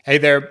Hey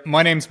there,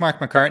 my name's Mark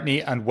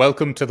McCartney and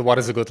welcome to the What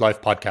is a Good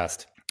Life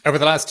podcast. Over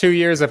the last 2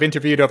 years, I've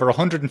interviewed over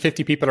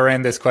 150 people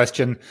around this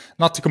question,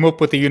 not to come up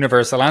with a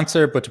universal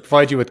answer, but to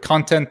provide you with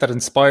content that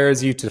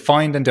inspires you to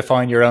find and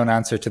define your own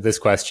answer to this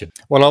question.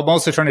 While I'm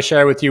also trying to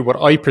share with you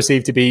what I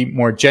perceive to be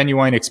more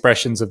genuine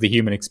expressions of the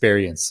human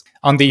experience.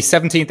 On the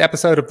 17th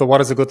episode of the What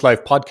is a Good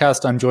Life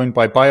podcast, I'm joined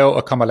by Bayo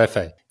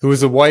Akomolafe, who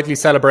is a widely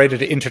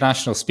celebrated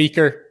international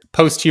speaker,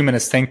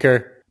 post-humanist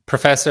thinker,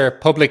 professor,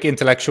 public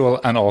intellectual,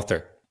 and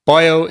author.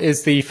 Bayo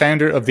is the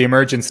founder of the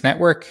Emergence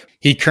Network.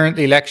 He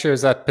currently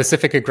lectures at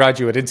Pacifica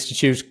Graduate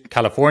Institute,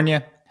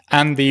 California,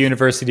 and the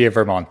University of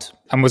Vermont,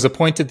 and was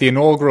appointed the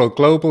inaugural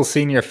Global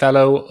Senior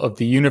Fellow of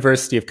the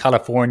University of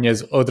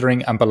California's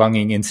Othering and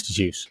Belonging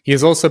Institute. He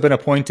has also been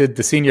appointed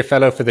the Senior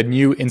Fellow for the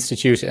New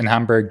Institute in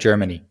Hamburg,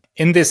 Germany.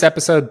 In this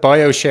episode,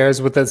 Bayo shares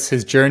with us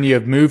his journey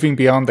of moving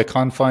beyond the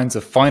confines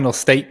of final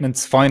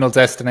statements, final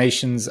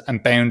destinations,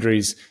 and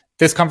boundaries.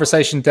 This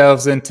conversation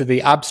delves into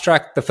the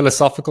abstract, the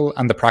philosophical,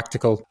 and the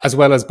practical, as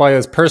well as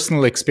Bayo's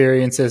personal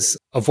experiences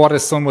of what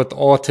his son with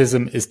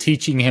autism is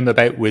teaching him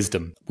about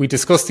wisdom. We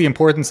discuss the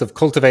importance of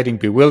cultivating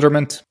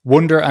bewilderment,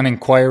 wonder and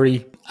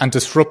inquiry, and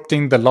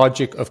disrupting the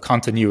logic of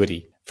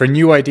continuity for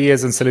new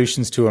ideas and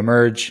solutions to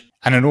emerge,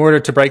 and in order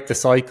to break the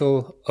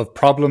cycle of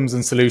problems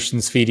and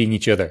solutions feeding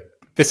each other.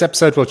 This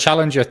episode will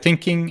challenge your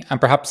thinking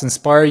and perhaps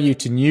inspire you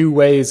to new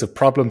ways of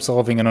problem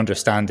solving and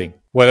understanding,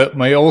 while it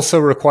may also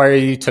require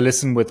you to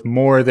listen with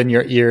more than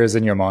your ears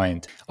and your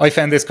mind. I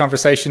found this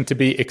conversation to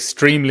be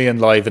extremely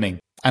enlivening,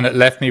 and it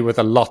left me with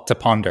a lot to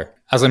ponder,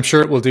 as I'm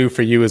sure it will do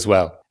for you as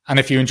well. And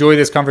if you enjoy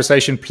this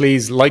conversation,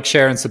 please like,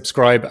 share, and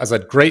subscribe, as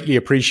I'd greatly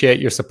appreciate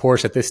your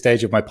support at this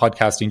stage of my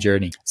podcasting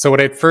journey. So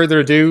without further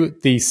ado,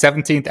 the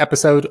 17th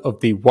episode of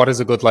the What is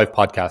a Good Life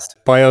podcast.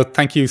 Bayo,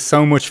 thank you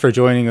so much for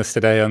joining us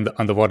today on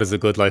the What is a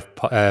Good Life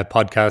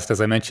podcast.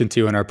 As I mentioned to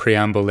you in our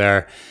preamble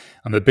there,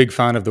 I'm a big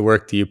fan of the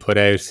work that you put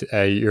out.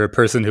 You're a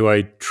person who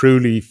I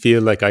truly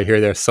feel like I hear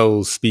their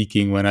souls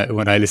speaking when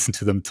I listen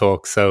to them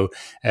talk. So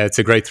it's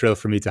a great thrill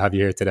for me to have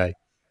you here today.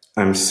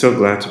 I'm so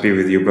glad to be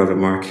with you, brother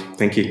Mark.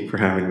 Thank you for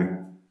having me.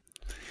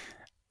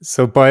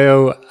 So,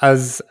 Bayo,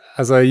 as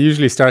I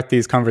usually start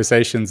these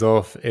conversations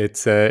off,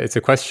 it's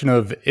a question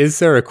of: is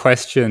there a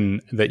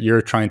question that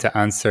you're trying to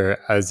answer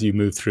as you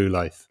move through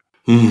life?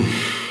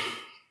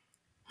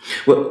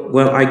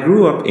 Well, I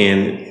grew up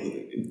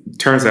in.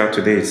 Turns out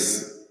today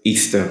is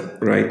Easter,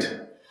 right?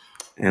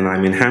 And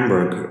I'm in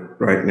Hamburg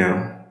right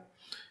now,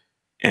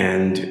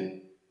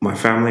 and my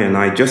family and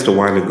I just a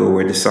while ago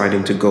were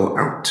deciding to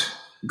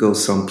go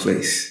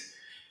someplace,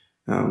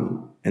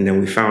 and then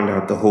we found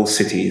out the whole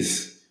city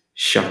is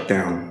shut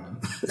down.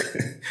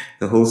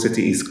 The whole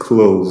city is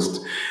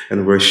closed,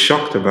 and we're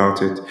shocked about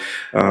it.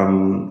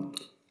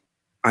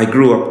 I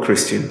grew up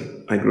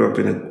Christian. I grew up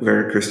in a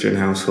very Christian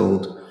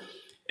household,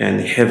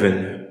 and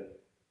heaven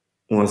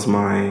was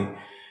my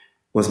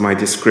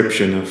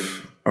description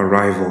of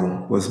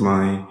arrival. Was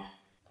my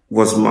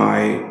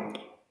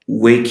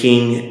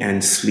waking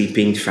and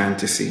sleeping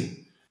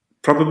fantasy.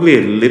 Probably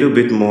a little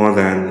bit more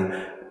than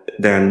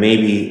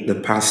maybe the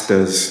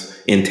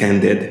pastors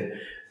intended.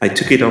 I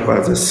took it up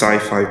as a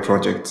sci-fi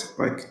project.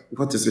 Like,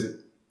 what does it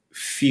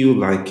feel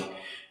like?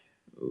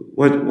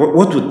 What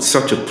would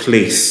such a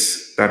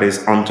place that is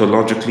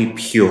ontologically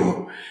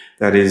pure,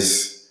 that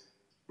is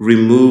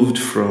removed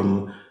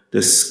from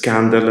the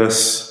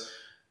scandalous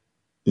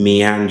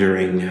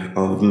meandering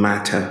of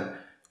matter,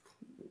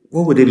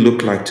 what would it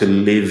look like to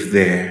live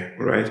there,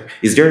 right?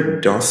 Is there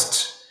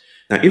dust?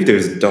 Now, if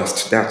there's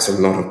dust, that's a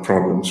lot of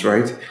problems,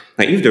 right?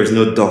 Now, if there's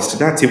no dust,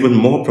 that's even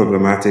more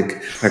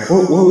problematic. Like,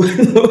 what would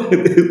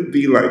it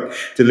be like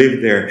to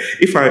live there?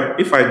 If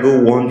I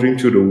go wandering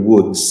through the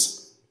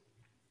woods,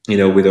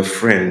 with a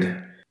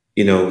friend,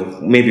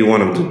 maybe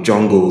one of the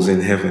jungles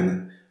in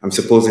heaven. I'm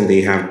supposing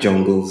they have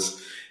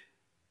jungles,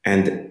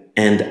 and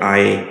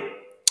I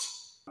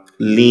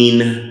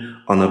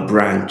lean on a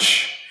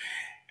branch,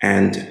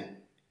 and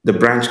the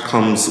branch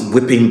comes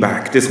whipping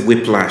back, this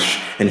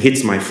whiplash, and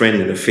hits my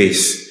friend in the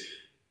face.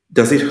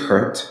 Does it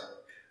hurt?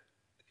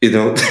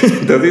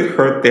 Does it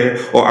hurt there?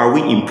 Or are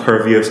we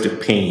impervious to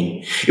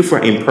pain? If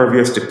we're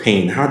impervious to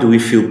pain, how do we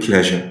feel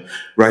pleasure?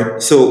 Right?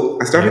 So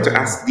I started to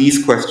ask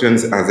these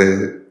questions as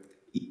a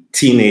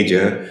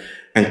teenager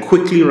and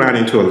quickly ran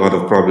into a lot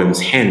of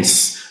problems.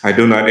 Hence, I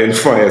don't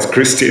identify as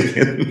Christian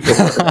anymore.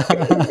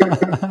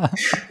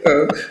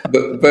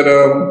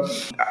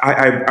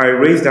 I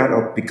raised that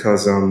up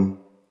because,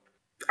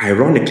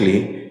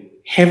 ironically,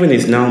 heaven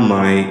is now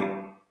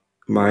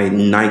my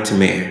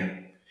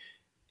nightmare,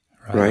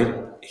 right?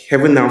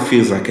 Heaven now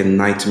feels like a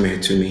nightmare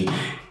to me,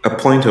 a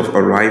point of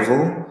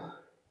arrival.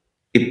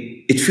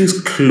 It feels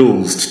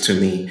closed to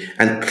me,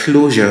 and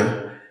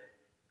closure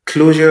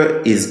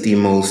is the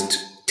most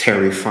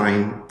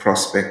terrifying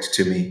prospect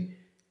to me,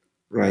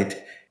 right?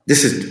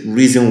 This is the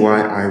reason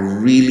why I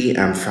really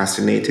am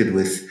fascinated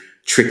with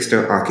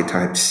trickster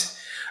archetypes.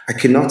 I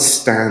cannot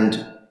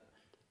stand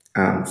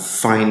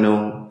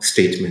final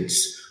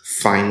statements,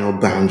 final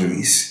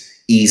boundaries,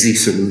 easy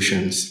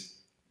solutions.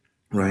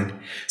 right?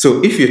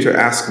 So if you're to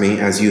ask me,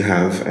 as you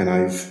have, and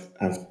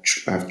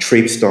I've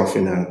traipsed off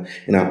in an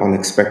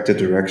unexpected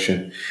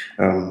direction,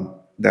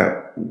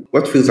 that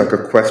what feels like a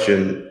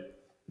question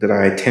that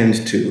I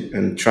attend to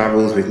and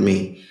travels with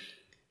me.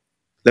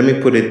 Let me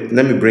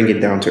bring it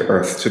down to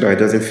earth so that it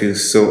doesn't feel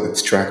so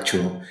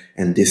abstractual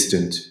and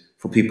distant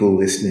for people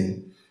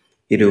listening.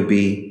 It'll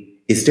be,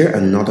 is there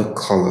another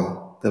color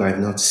that I've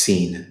not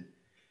seen?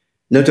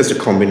 Not just a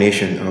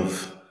combination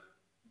of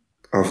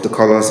the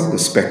colors on the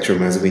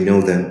spectrum as we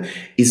know them.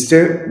 Is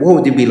there, what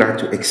would it be like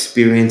to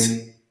experience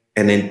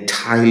an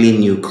entirely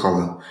new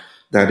color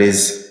that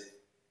is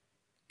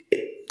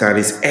that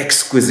is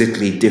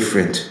exquisitely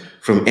different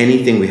from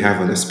anything we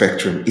have on the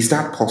spectrum? Is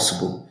that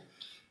possible?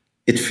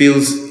 It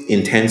feels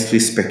intensely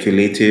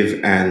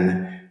speculative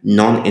and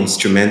non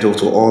instrumental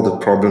to all the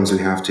problems we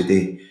have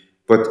today.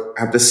 But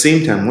at the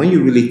same time, when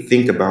you really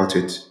think about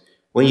it,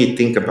 when you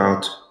think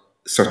about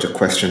such a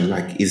question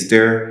like, is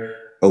there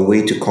a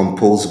way to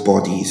compose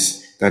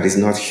bodies that is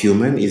not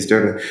human? Is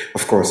there,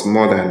 of course,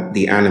 more than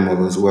the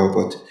animal as well,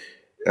 but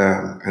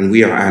and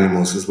we are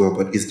animals as well,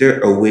 but is there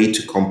a way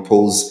to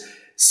compose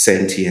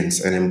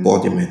sentience and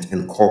embodiment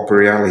and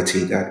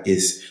corporeality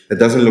that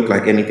doesn't look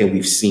like anything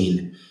we've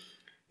seen?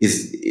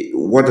 Is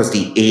what does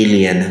the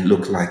alien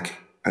look like?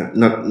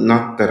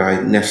 Not that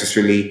I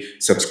necessarily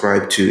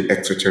subscribe to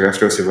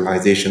extraterrestrial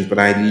civilizations, but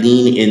I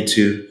lean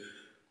into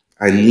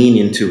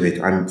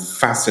it. I'm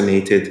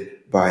fascinated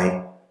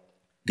by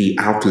the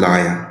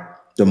outlier,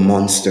 the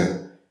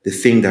monster, the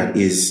thing that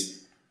is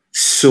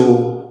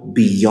so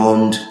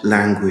beyond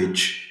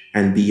language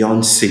and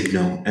beyond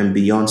signal and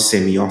beyond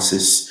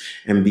semiosis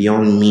and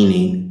beyond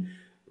meaning,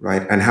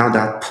 right? And how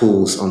that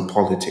pulls on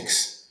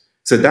politics.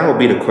 So that would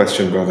be the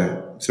question,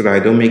 brother, so that I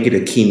don't make it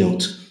a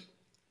keynote.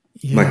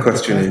 My Yeah, but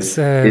question that's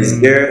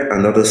is there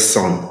another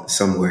sun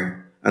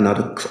somewhere?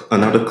 Another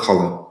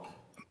color?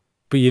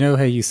 but you know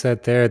how you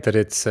said there that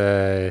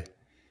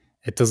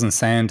it doesn't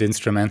sound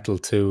instrumental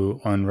to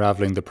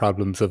unraveling the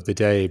problems of the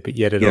day, but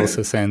yet it Yes.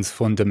 also sounds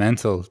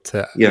fundamental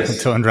to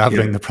Yes. to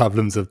unraveling Yes. the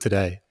problems of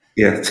today.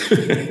 Yes.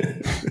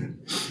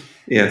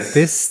 Yes.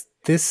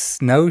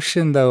 This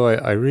notion, though,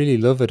 I really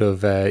love it.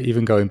 Of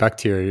even going back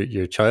to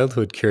your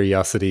childhood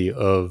curiosity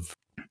of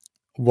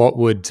what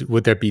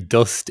would there be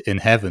dust in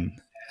heaven?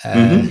 Uh,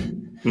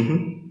 Mm-hmm.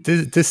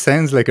 Mm-hmm. this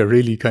sounds like a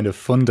really kind of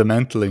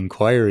fundamental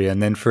inquiry,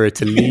 and then for it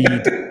to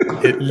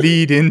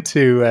lead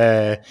into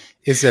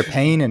is there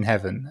pain in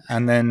heaven,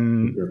 and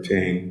then You're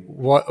paying.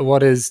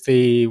 what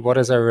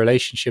is our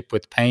relationship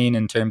with pain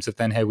in terms of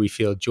then how we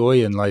feel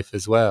joy in life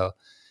as well,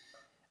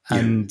 Yeah.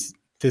 and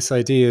this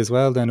idea as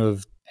well then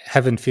of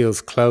heaven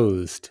feels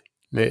closed,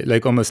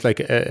 like almost like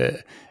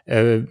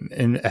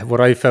in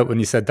what I felt when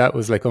you said that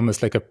was like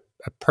almost like a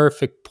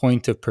perfect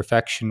point of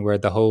perfection where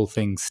the whole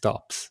thing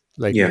stops,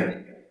 like, Yeah.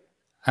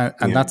 and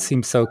Yeah. that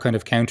seems so kind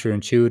of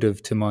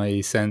counterintuitive to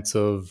my sense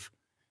of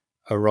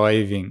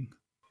arriving,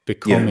 Yeah.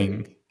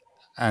 becoming,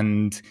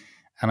 and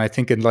I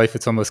think in life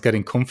it's almost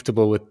getting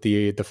comfortable with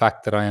the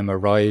fact that I am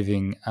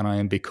arriving and I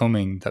am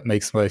becoming that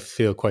makes life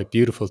feel quite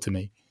beautiful to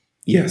me.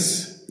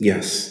 Yes.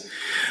 Yes.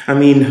 I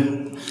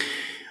mean,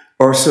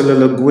 Ursula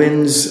Le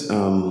Guin's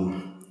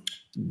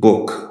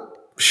book,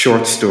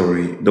 short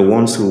story, The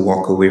Ones Who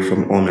Walk Away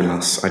from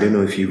Omelas. I don't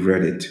know if you've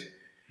read it.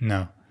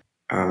 No.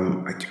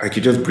 I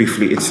could just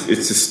briefly. It's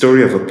a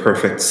story of a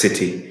perfect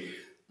city,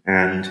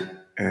 and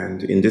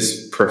in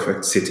this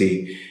perfect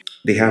city,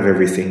 they have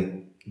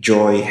everything: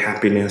 joy,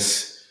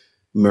 happiness,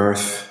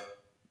 mirth,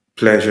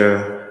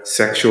 pleasure,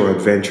 sexual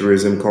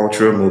adventurism,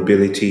 cultural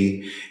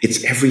mobility.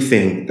 It's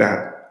everything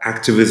that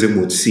activism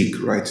would seek,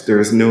 right? There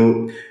is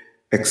no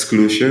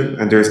exclusion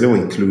and there is no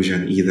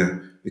inclusion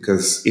either.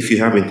 Because if you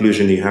have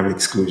inclusion, you have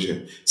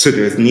exclusion. So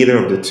there's neither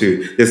of the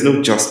two. There's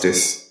no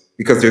justice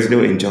because there's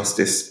no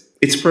injustice.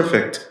 It's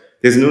perfect.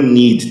 There's no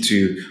need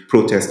to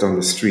protest on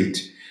the street,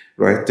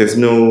 right? There's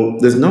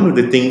none of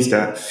the things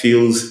that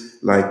feels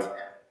like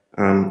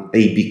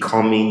a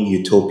becoming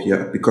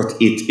utopia because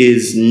it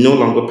is no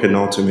longer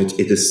penultimate.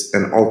 It is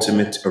an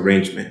ultimate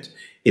arrangement.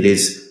 It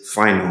is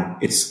final.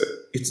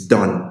 It's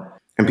done.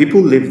 And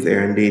people live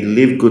there and they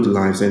live good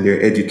lives and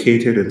they're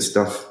educated and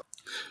stuff.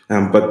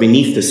 But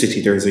beneath the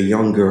city, there's a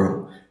young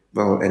girl.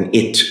 Well, and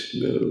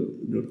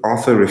the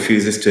author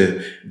refuses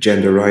to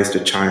genderize the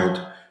child,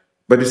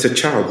 but it's a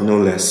child no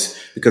less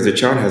because the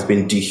child has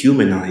been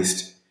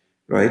dehumanized,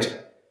 right?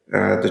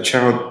 The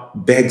child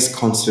begs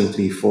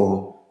constantly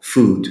for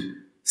food,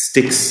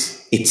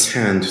 sticks its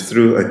hand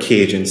through a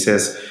cage and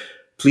says,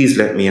 "Please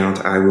let me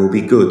out, I will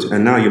be good."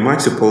 And now you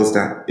might suppose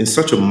that in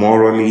such a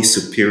morally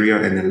superior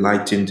and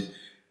enlightened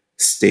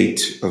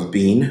state of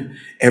being,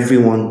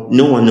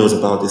 no one knows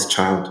about this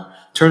child.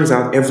 Turns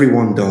out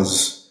everyone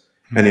does.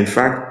 And in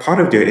fact, part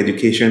of their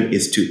education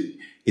is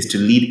to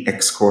lead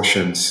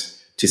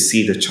excursions to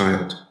see the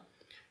child.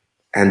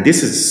 And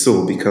this is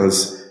so because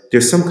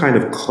there's some kind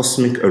of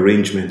cosmic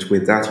arrangement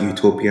with that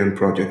utopian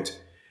project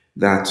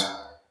that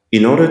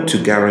in order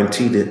to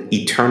guarantee the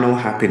eternal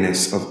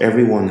happiness of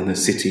everyone in the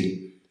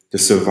city, the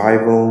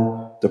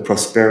survival the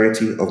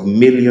prosperity of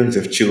millions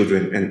of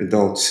children and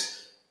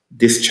adults,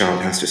 this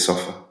child has to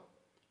suffer,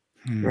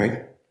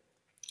 right?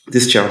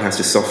 This child has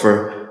to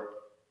suffer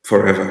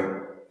forever.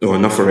 Or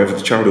not forever.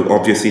 The child will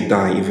obviously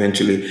die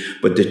eventually,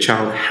 but the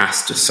child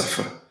has to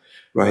suffer,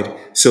 right?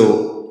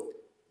 So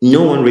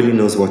no one really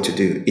knows what to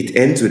do. It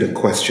ends with a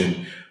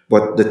question,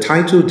 but the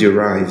title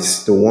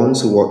derives, the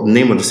ones who are,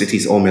 name of the city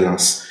is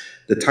Omelas.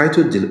 The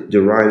title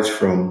derives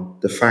from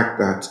the fact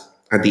that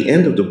at the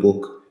end of the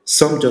book,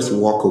 some just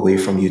walk away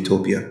from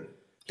Utopia.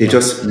 They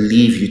just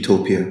leave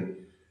Utopia.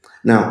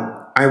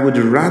 Now, I would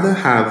rather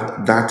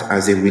have that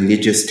as a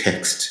religious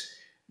text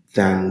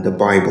than the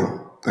Bible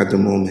at the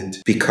moment,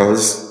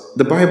 because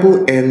the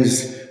Bible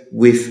ends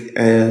with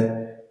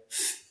a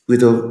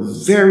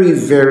very,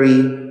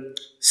 very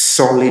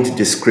solid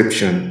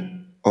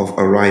description of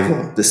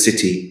arrival, the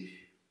city,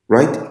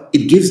 right?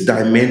 It gives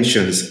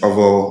dimensions of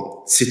a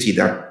city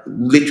that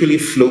literally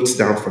floats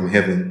down from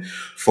heaven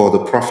for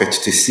the prophet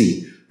to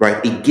see, right?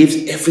 It gives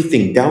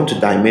everything down to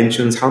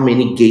dimensions, how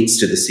many gates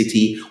to the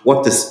city,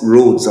 what the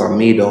roads are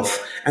made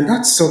of, and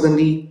that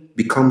suddenly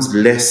becomes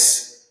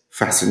less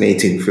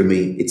fascinating for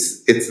me.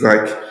 It's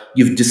like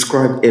you've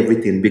described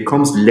everything,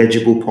 becomes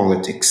legible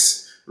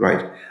politics,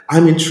 right?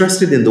 I'm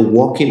interested in the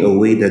walking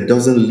away that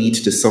doesn't lead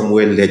to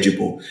somewhere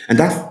legible, and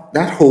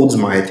that holds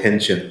my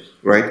attention,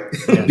 right?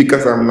 Yeah.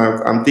 Because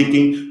I'm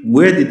thinking,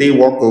 where did they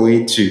walk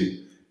away to?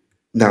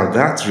 Now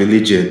that's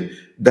religion.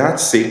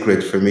 That's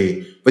sacred for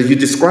me. But you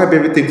describe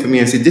everything for me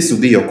and say, this will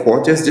be your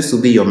quarters, this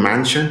will be your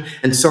mansion.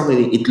 And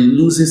suddenly it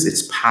loses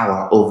its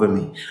power over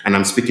me. And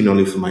I'm speaking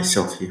only for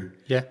myself here.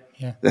 Yeah.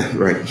 Yeah.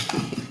 Right.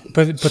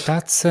 But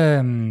that's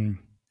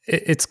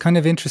it's kind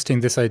of interesting,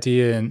 this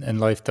idea in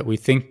life that we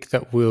think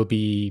that we'll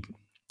be,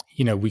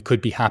 we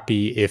could be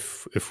happy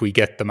if we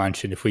get the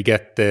mansion, if we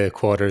get the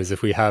quarters,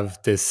 if we have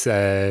this,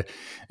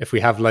 if we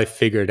have life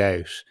figured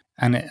out.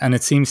 And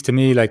it seems to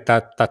me like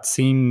that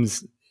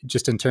seems,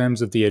 just in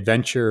terms of the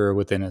adventure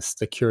within us,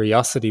 the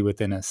curiosity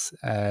within us,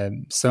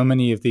 so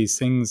many of these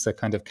things that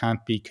kind of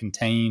can't be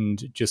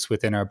contained just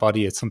within our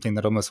body. It's something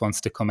that almost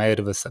wants to come out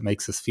of us, that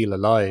makes us feel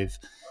alive.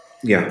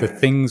 The Yeah.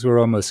 things we're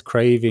almost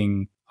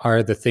craving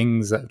are the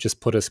things that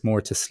just put us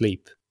more to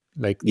sleep.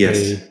 Like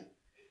Yes.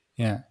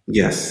 yeah.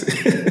 Yes.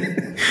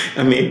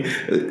 I mean,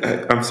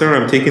 I'm sorry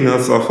I'm taking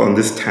us off on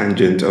this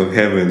tangent of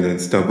heaven and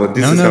stuff, but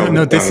this No, is no, how we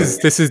no.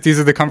 started. These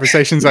are the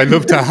conversations I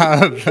love to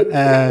have.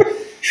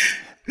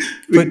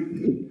 But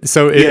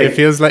so Yeah. it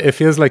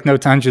feels like no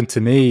tangent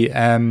to me.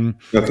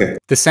 Okay.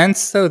 The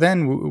sense, though,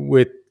 then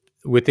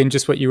within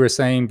just what you were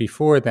saying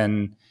before,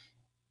 then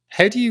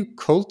how do you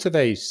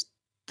cultivate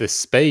the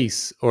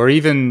space, or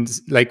even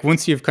like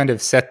once you've kind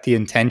of set the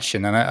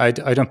intention? And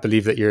I don't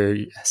believe that you're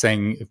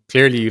saying,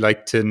 clearly you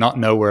like to not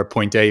know where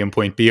point A and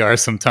point B are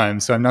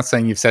sometimes. So I'm not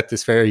saying you've set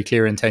this very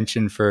clear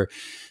intention for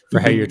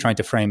how you're trying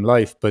to frame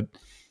life, but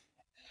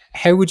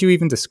how would you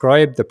even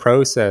describe the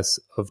process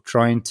of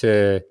trying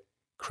to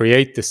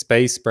create the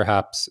space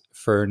perhaps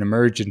for an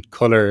emergent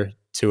color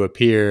to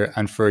appear,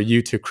 and for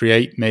you to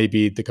create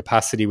maybe the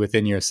capacity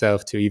within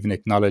yourself to even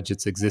acknowledge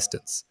its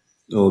existence?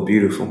 Oh,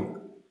 beautiful.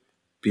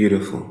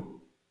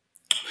 Beautiful.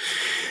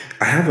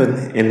 I have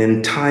an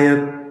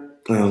entire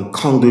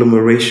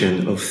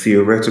conglomeration of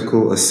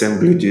theoretical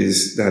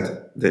assemblages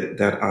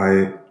that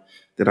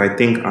I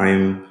think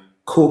I'm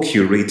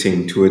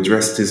co-curating to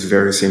address this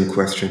very same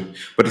question.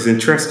 But it's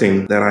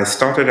interesting that I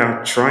started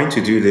out trying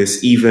to do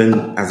this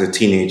even as a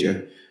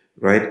teenager,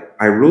 right?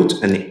 I wrote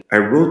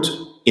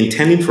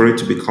intending for it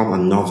to become a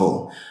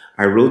novel.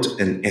 I wrote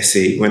an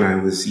essay when I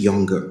was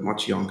younger,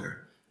 much younger.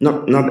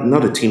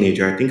 Not a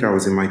teenager. I think I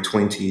was in my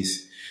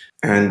 20s,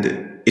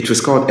 and it was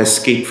called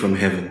Escape from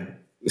Heaven,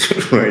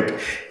 right?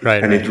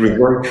 Right, And right.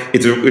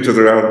 it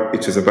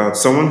was about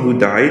someone who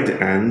died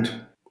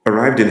and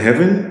arrived in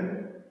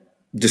heaven,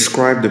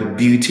 described the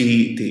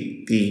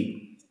beauty,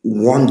 the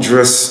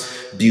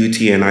wondrous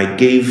beauty, and I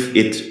gave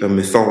it a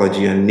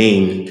mythology, a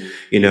name.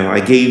 I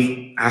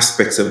gave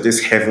aspects of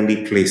this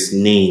heavenly place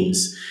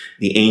names.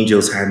 The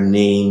angels had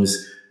names,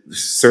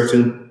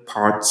 certain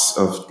parts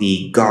of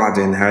the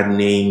garden had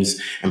names,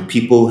 and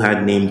people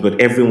had names, but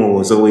everyone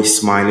was always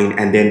smiling.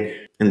 And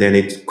then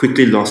it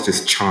quickly lost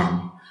its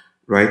charm,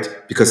 right?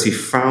 Because he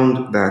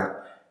found that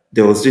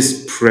there was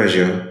this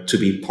pressure to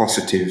be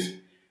positive,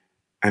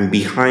 and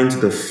behind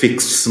the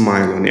fixed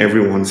smile on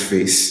everyone's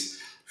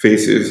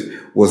faces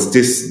was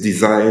this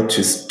desire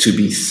to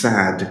be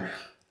sad,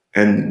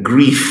 and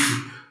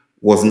grief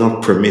was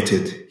not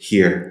permitted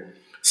here.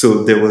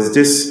 So there was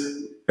this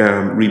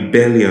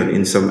rebellion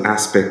in some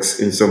aspects,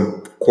 in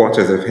some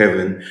quarters of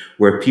heaven,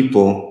 where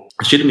people,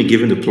 I shouldn't be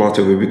giving the plot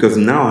away because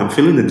now I'm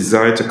feeling the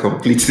desire to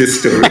complete this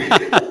story.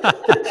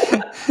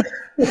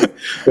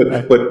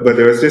 But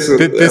there was this,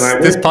 and I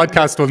This went.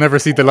 podcast will never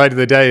see the light of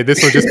the day.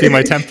 This will just be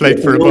my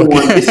template for a No book.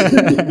 one, this is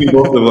just between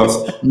both of us.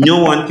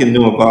 No one can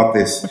know about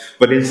this.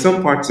 But in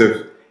some parts of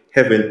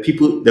heaven,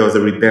 there was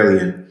a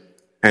rebellion,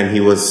 and he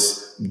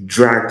was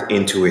dragged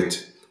into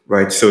it,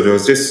 right? So there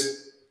was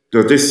this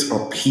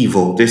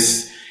upheaval,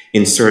 this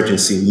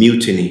insurgency,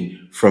 mutiny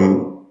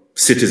from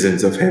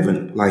citizens of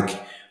heaven.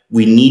 Like,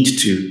 we need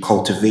to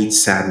cultivate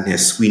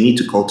sadness, we need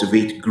to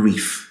cultivate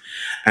grief.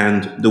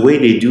 And the way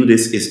they do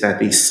this is that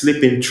they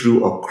slip in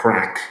through a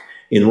crack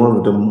in one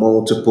of the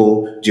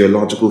multiple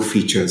geological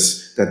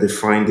features that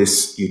define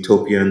this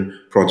utopian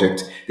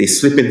project. They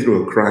slip in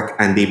through a crack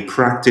and they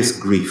practice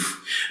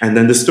grief. And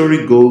then the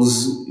story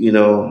goes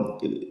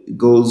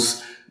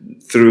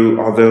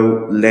through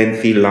other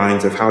lengthy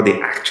lines of how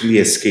they actually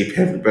escape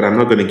heaven, but I'm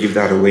not going to give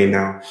that away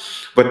now.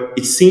 But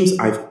it seems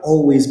I've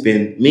always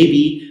been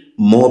maybe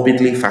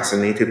morbidly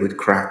fascinated with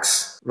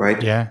cracks,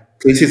 right? Yeah.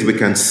 Places we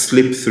can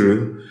slip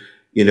through,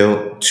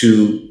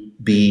 to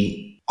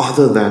be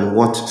other than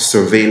what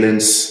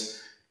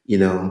surveillance,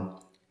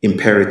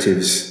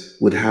 imperatives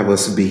would have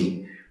us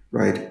be,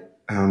 right?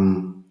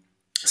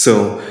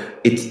 So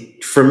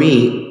for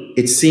me,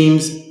 it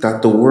seems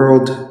that the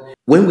world,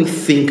 when we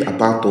think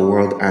about the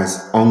world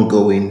as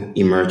ongoing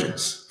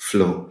emergence,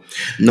 flow,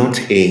 not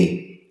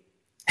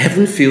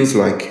heaven feels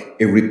like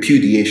a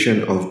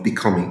repudiation of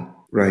becoming,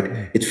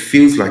 right? It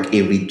feels like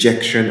a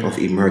rejection of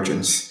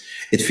emergence.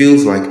 It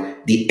feels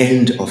like the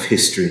end of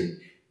history,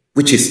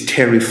 which is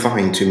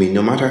terrifying to me,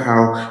 no matter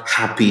how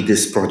happy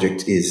this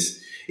project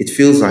is. It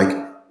feels like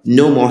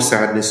no more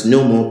sadness,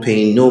 no more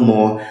pain, no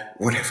more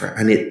whatever.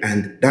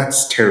 And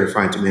that's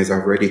terrifying to me, as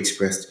I've already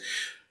expressed.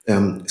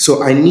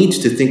 So I need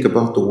to think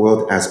about the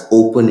world as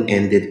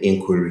open-ended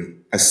inquiry,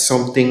 as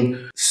something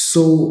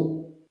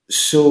so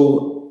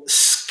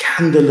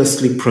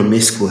scandalously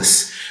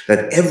promiscuous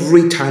that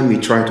every time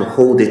you try to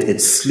hold it, it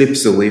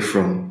slips away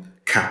from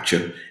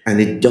capture and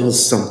it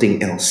does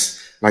something else.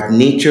 Like,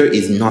 nature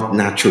is not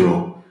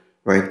natural,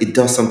 right? It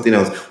does something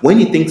else. When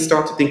you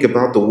start to think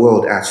about the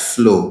world as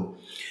flow,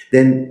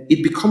 then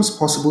it becomes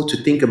possible to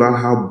think about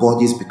how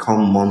bodies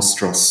become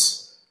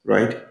monstrous,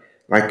 right?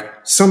 Like,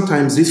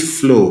 sometimes this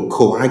flow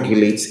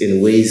coagulates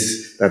in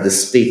ways that the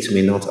state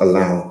may not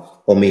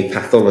allow or may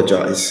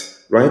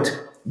pathologize, right?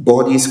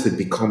 Bodies could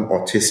become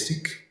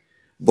autistic.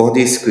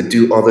 Bodies could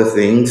do other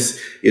things,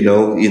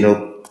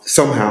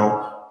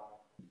 somehow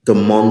the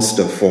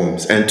monster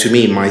forms. And to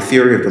me, my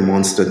theory of the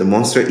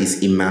monster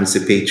is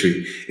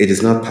emancipatory. It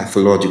is not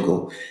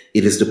pathological.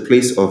 It is the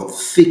place of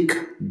thick,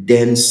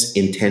 dense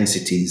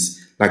intensities.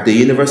 Like, the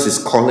universe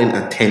is calling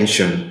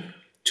attention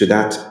to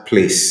that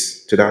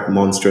place, to that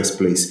monstrous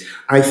place.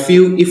 I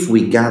feel if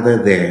we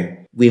gather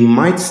there, we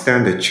might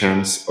stand a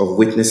chance of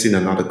witnessing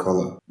another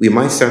color. We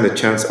might stand a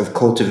chance of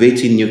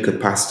cultivating new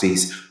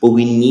capacities, but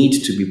we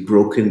need to be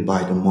broken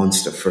by the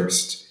monster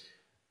first,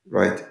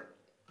 right?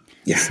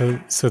 Yeah.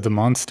 So the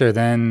monster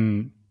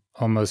then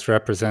almost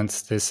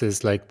represents this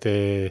is like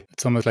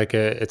it's almost like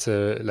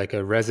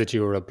a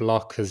residue or a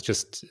block is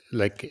just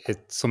like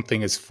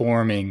something is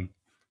forming,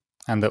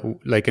 and that,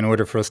 like, in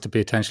order for us to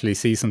potentially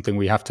see something,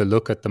 we have to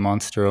look at the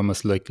monster,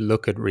 almost like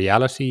look at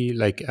reality,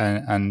 like,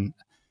 and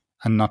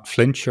not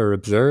flinch or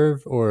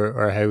observe,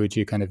 or how would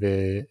you like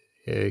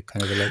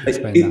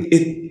explain that?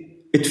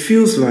 It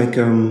feels like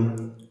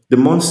the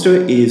monster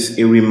is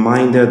a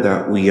reminder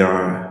that we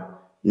are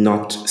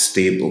not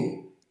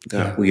stable,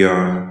 Yeah, that we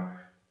are,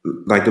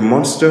 like, the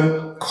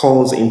monster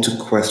calls into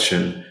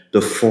question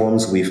the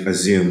forms we've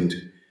assumed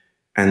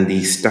and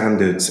the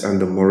standards and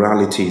the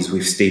moralities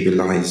we've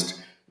stabilized,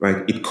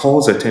 right? It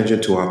calls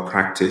attention to our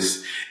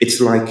practice.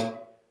 It's like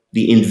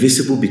the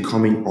invisible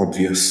becoming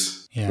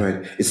obvious, yeah,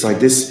 right? It's like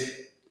this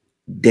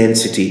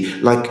density,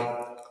 like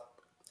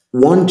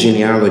one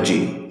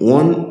genealogy,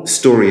 one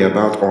story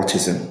about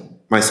autism.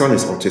 My son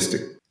is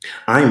autistic.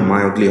 I'm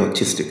mildly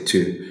autistic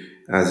too.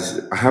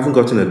 As I haven't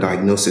gotten a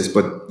diagnosis,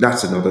 but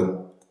that's another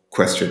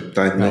question, right.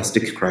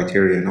 diagnostic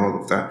criteria and all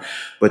of that.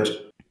 But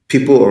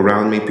people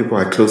around me, people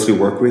I closely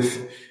work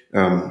with,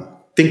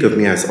 think of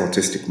me as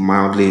autistic,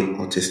 mildly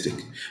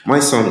autistic. My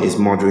son is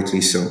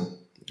moderately so.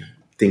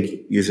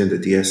 Think using the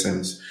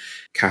DSM's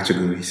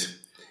categories.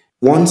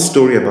 One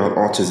story about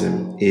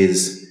autism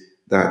is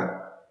that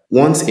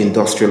once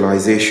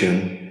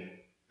industrialization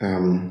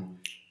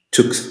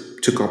took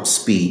took up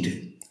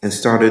speed and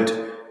started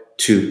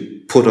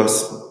to put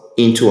us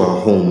into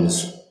our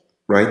homes,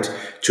 right?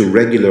 To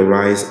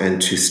regularize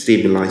and to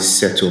stabilize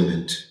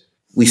settlement.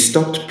 We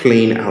stopped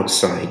playing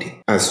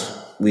outside as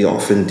we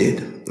often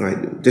did,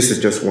 right? This is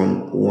just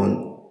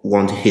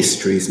one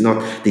history. It's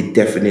not the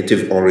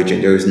definitive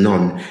origin. There is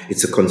none.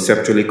 It's a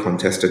conceptually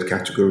contested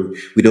category.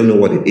 We don't know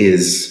what it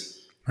is.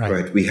 Right.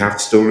 Right. We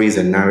have stories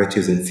and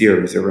narratives and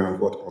theories around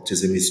what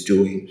autism is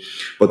doing.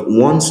 But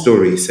one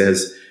story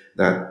says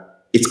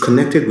that it's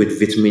connected with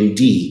vitamin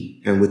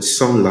D and with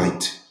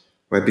sunlight,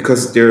 right?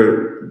 Because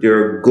there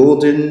are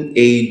golden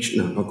age,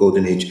 no, not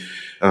golden age,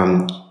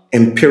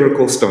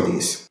 empirical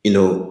studies,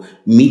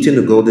 meeting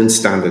the golden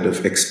standard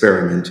of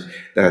experiment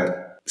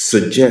that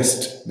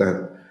suggest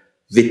that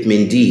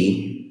vitamin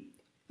D,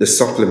 the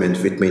supplement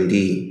vitamin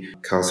D,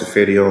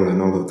 calcifediol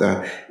and all of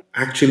that,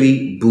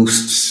 actually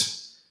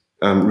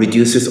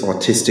reduces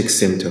autistic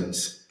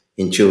symptoms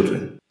in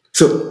children.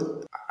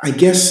 So I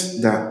guess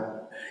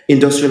that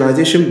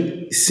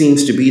industrialization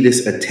seems to be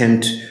this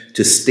attempt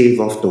to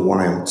stave off the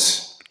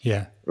wilds,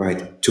 Yeah,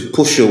 right? To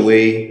push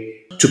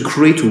away to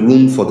create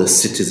room for the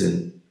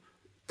citizen,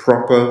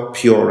 proper,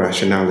 pure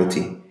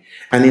rationality.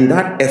 And in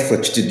that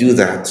effort to do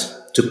that,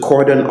 to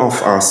cordon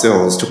off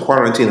ourselves, to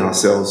quarantine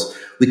ourselves,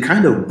 we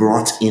kind of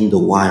brought in the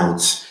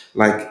wilds.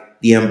 Like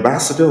the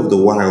ambassador of the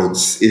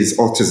wilds is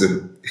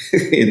autism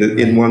in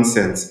Right. one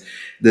sense.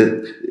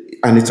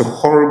 And it's a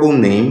horrible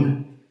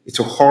name. It's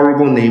a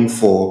horrible name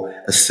for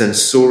a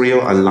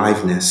sensorial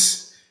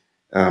aliveness,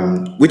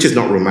 which is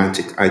not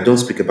romantic. I don't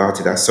speak about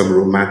it as some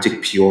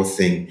romantic, pure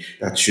thing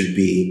that should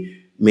be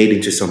made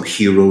into some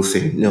hero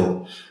thing.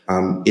 No,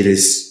 it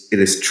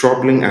is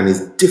troubling and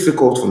it's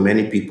difficult for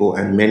many people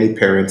and many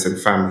parents and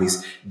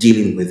families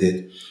dealing with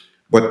it.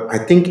 But I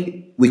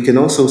think we can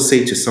also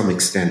say to some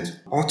extent,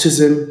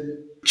 autism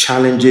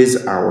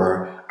challenges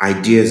our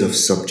ideas of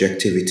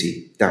subjectivity,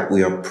 that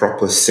we are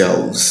proper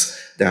selves,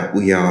 that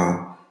we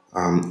are,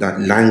 that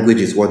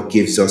language is what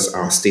gives us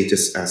our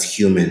status as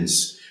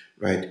humans,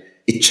 right?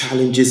 It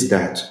challenges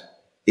that.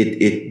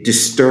 It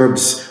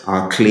disturbs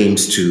our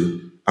claims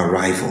to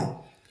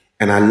arrival.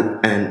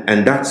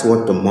 And that's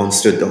what the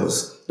monster does.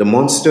 The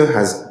monster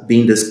has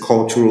been this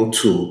cultural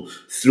tool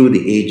through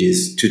the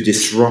ages to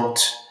disrupt,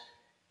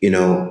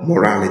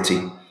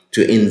 morality,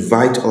 to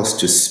invite us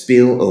to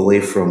spill away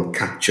from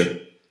capture,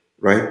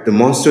 right? The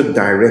monster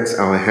directs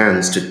our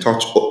hands to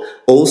touch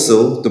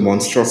also the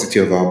monstrosity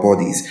of our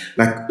bodies.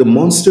 Like the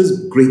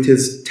monster's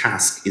greatest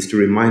task is to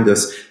remind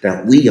us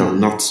that we are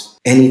not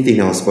anything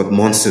else but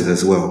monsters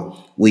as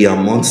well. We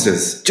are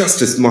monsters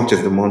just as much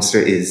as the monster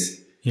is,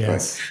 right?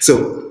 Yes.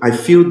 So I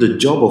feel the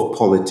job of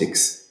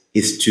politics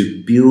is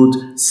to build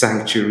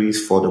sanctuaries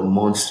for the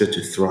monster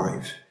to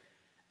thrive.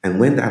 And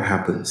when that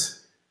happens,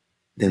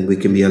 then we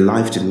can be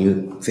alive to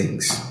new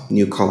things,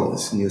 new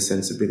colors, new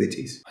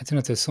sensibilities. I don't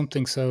know. There's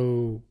something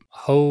so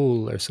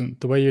whole, or some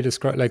the way you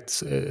describe, like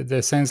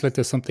there sounds like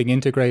there's something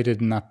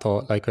integrated in that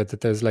thought, like or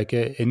that there's like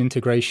an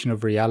integration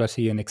of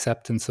reality and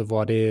acceptance of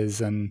what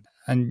is, and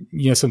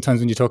sometimes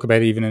when you talk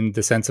about it, even in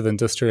the sense of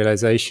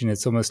industrialization,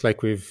 it's almost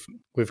like we've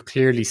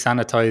clearly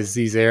sanitized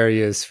these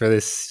areas for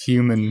this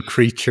human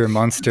creature,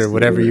 monster,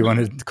 whatever you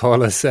want to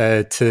call us,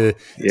 to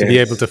be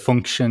able to Yes.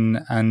 function.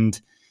 And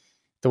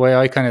the way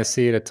I kind of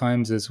see it at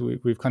times is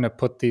we've kind of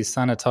put these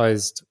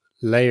sanitized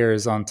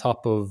layers on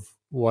top of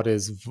what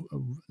is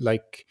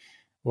like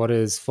what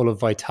is full of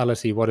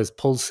vitality, what is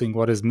pulsing,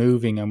 what is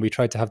moving, and we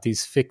try to have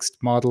these fixed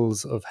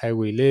models of how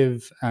we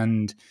live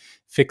and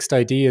fixed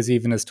ideas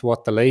even as to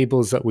what the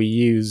labels that we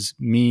use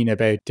mean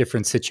about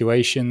different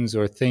situations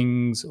or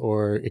things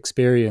or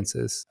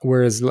experiences.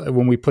 Whereas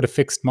when we put a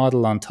fixed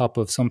model on top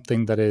of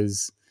something that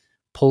is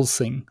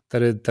pulsing,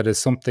 that is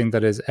something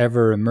that is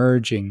ever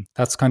emerging,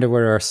 that's kind of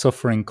where our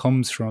suffering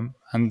comes from.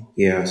 And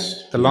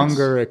Yes. the Yes.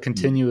 longer a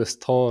continuous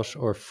thought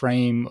or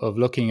frame of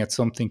looking at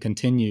something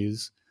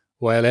continues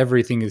while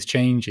everything is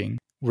changing,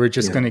 we're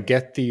just Yeah. going to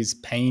get these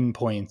pain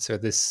points or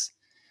this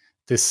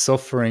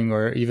suffering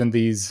or even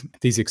these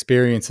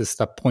experiences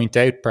that point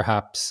out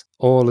perhaps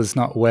all is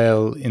not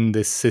well in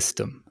this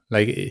system.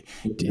 Like,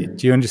 do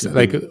you understand?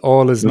 Like,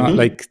 all is not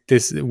like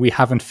this. We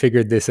haven't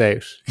figured this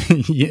out.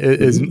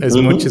 As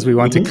much as we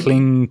want to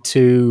cling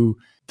to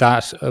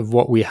that of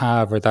what we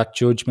have or that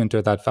judgment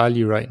or that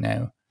value right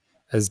now,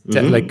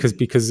 like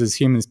because as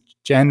humans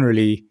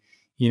generally,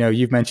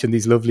 you've mentioned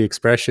these lovely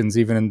expressions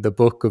even in the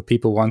book of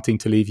people wanting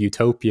to leave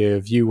utopia,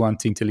 of you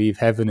wanting to leave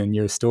heaven in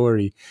your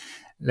story.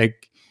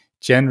 Like,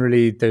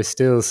 generally there's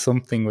still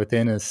something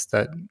within us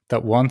that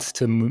wants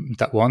to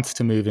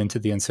move into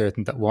the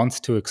uncertain, that wants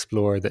to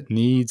explore, that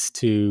needs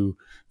to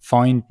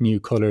find new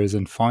colors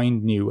and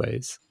find new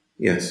ways.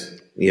 Yes.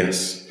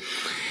 Yes.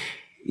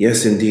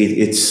 Yes, indeed.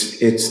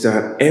 It's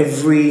that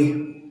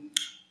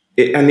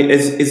and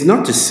it's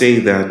not to say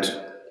that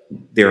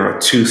there are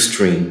two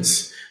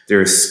streams.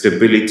 There's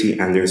stability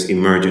and there's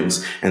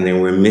emergence, and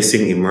then we're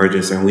missing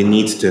emergence, and we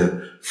need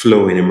to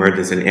flow in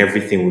emergence, and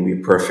everything will be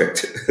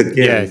perfect.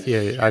 Yeah, Again,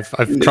 yeah,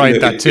 I've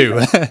tried that too.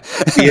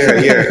 yeah,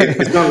 yeah.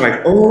 It's not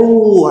like,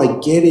 oh, I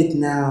get it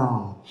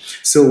now.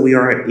 So we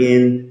are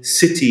in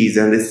cities,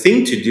 and the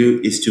thing to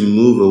do is to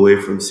move away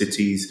from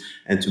cities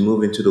and to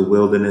move into the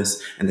wilderness,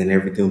 and then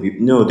everything will be.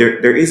 No,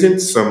 there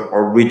isn't some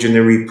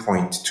originary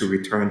point to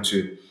return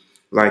to.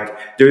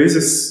 Like, there is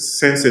a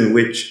sense in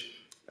which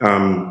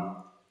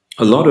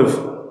a lot of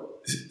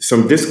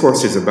some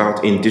discourses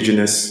about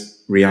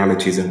indigenous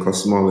realities and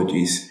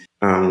cosmologies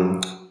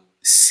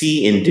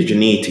see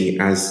indigeneity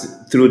as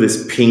through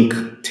this pink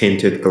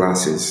tinted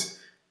glasses,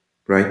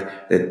 right?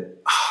 That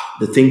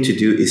the thing to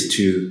do is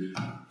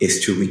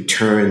to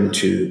return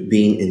to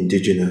being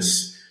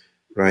indigenous,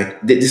 right?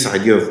 This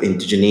idea of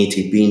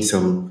indigeneity being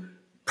some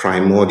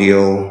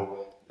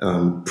primordial,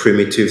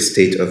 primitive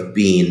state of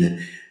being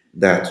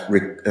that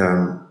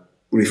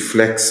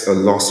reflects a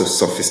loss of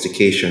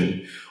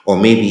sophistication, or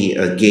maybe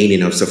a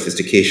gaining of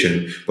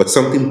sophistication, but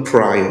something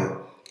prior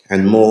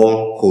and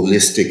more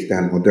holistic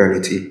than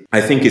modernity.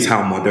 I think is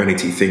how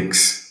modernity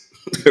thinks.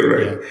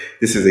 Right? Yeah,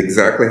 This is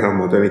exactly how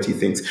modernity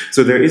thinks.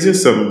 So there isn't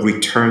some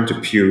return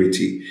to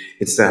purity.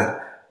 It's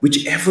that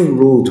whichever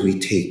road we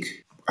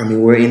take, I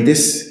mean, we're in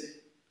this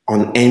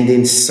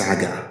unending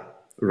saga,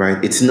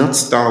 right? It's not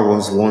Star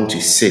Wars 1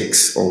 to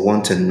 6 or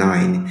 1 to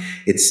 9.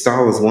 It's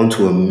Star Wars 1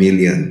 to a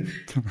million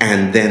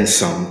and then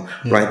some,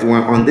 Yeah. right?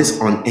 We're on this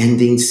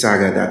unending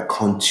saga that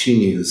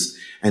continues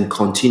and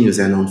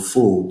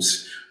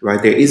unfolds,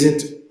 right? There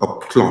isn't a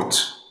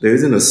plot. There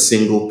isn't a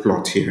single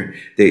plot here.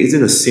 There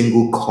isn't a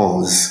single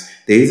cause.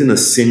 There isn't a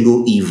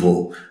single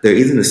evil. There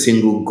isn't a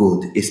single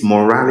good. Is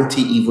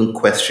morality even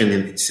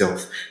questioning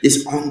itself?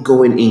 This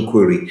ongoing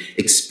inquiry,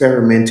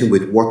 experimenting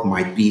with what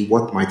might be,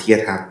 what might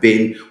yet have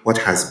been, what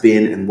has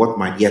been, and what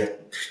might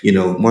yet,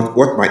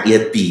 what might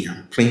yet be.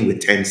 I'm playing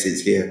with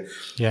tenses here.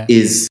 Yeah.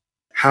 Is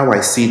how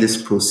I see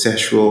this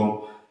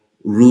processual,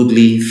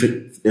 rudely,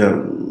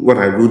 what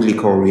I rudely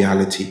call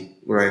reality.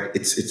 Right?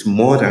 It's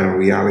more than a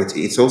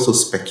reality. It's also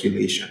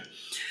speculation.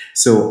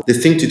 So the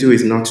thing to do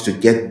is not to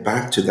get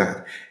back to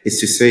that.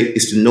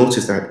 Is to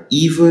notice that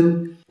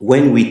even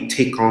when we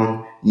take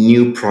on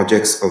new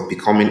projects of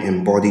becoming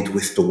embodied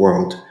with the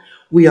world,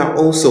 we are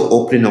also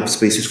opening up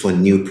spaces for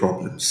new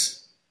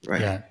problems,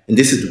 right? Yeah. And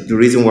this is the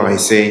reason why I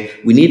say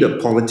we need a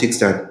politics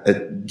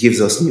that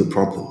gives us new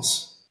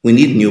problems. We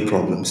need new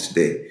problems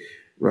today,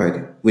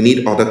 right? We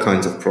need other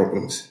kinds of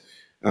problems.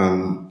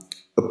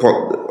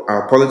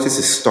 Our politics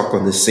is stuck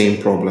on the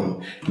same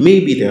problem.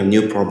 Maybe there are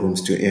new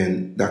problems to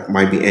end that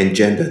might be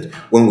engendered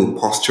when we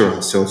posture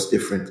ourselves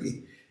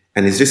differently.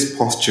 And it's this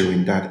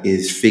posturing that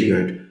is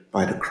figured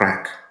by the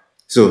crack.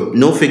 So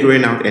no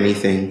figuring out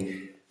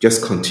anything,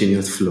 just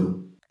continuous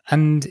flow.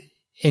 And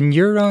in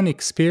your own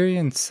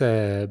experience,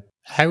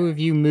 how have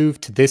you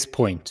moved to this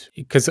point?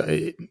 Because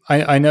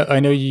I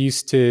know you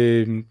used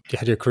to you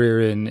had your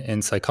career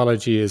in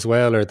psychology as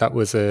well, or that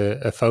was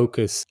a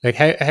focus. Like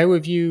how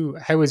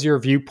has your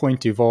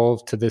viewpoint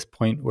evolved to this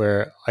point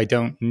where I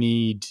don't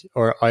need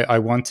or I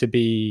want to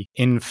be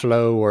in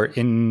flow or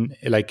in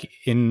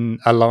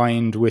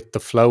aligned with the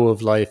flow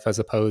of life as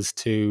opposed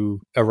to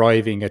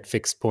arriving at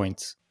fixed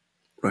points?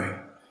 Right.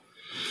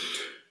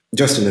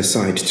 Just an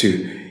aside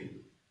too,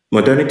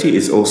 modernity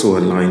is also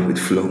aligned with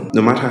flow,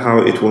 no matter how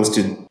it wants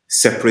to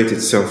separate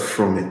itself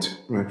from it.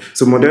 Right.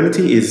 So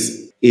modernity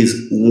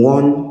is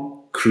one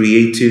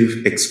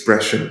creative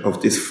expression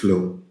of this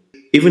flow.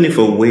 Even if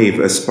a wave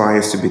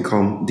aspires to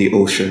become the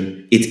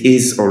ocean, it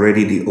is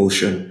already the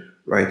ocean,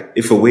 right?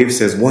 If a wave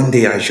says, one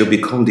day I shall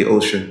become the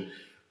ocean,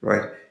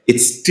 right?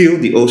 It's still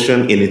the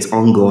ocean in its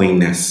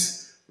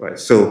ongoingness, right?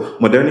 So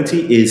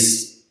modernity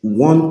is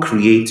one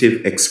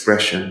creative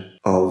expression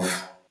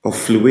of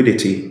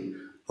fluidity,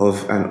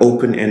 of an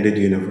open-ended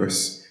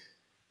universe.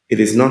 It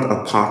is not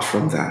apart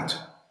from that.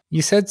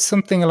 You said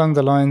something along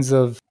the lines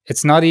of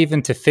it's not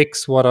even to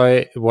fix what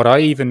I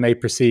even may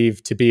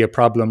perceive to be a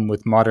problem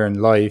with modern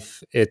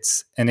life.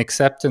 It's an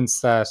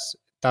acceptance that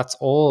that's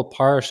all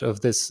part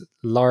of this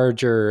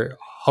larger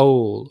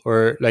whole,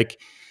 or like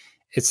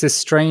it's this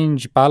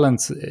strange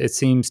balance it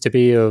seems to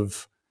be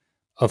of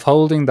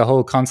holding the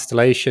whole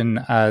constellation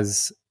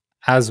as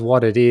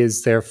what it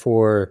is,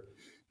 therefore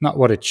not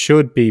what it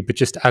should be, but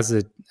just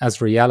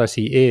as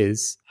reality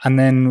is. And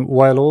then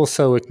while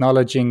also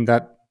acknowledging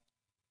that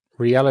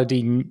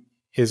reality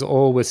is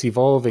always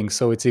evolving,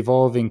 so it's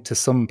evolving to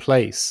some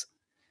place.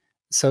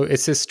 So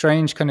it's this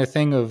strange kind of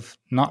thing of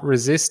not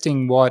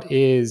resisting what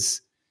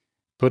is,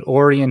 but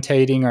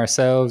orientating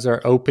ourselves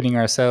or opening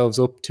ourselves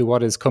up to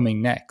what is coming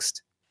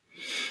next.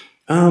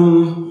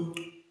 Um,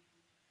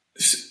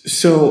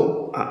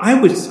 so I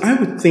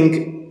would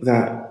think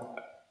that,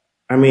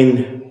 I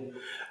mean,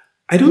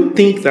 I don't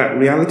think that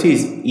reality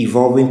is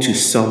evolving to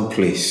some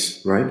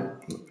place, right?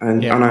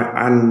 And Yeah,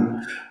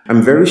 and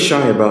I'm very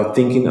shy about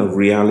thinking of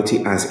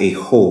reality as a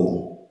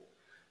whole,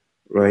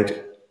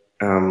 right?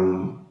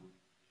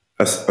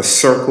 A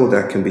circle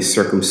that can be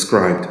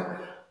circumscribed,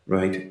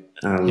 right?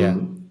 yeah,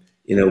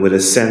 With a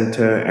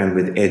center and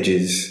with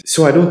edges.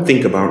 So I don't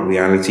think about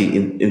reality.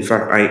 In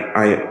fact,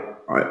 I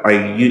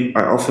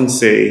often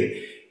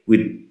say,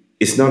 with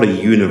it's not a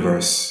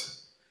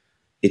universe.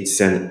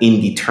 It's an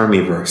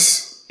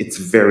indetermiverse. It's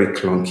very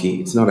clunky.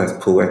 It's not as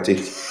poetic.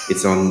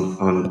 It's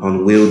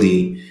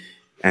unwieldy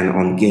and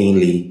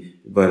ungainly.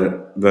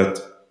 But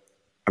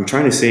I'm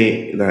trying to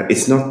say that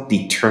it's not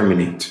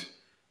determinate.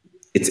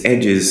 Its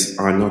edges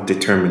are not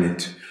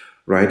determinate,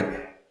 right?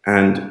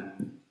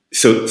 And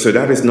so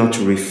that is not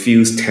to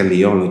refuse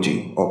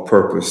teleology or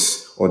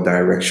purpose or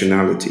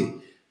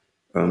directionality,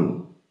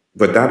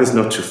 but that is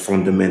not to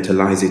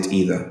fundamentalize it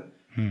either,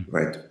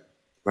 right?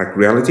 Like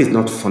reality is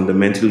not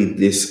fundamentally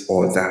this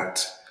or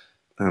that.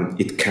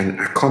 It can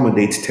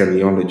accommodate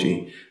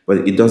teleology,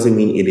 but it doesn't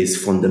mean it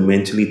is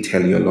fundamentally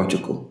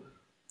teleological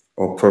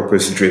or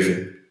purpose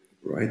driven,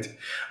 right?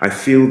 I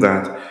feel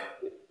that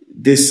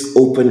this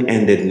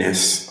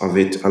open-endedness of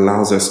it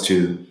allows us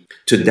to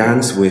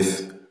dance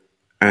with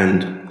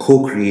and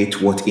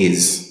co-create what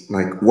is.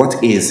 Like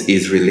what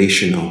is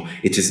relational.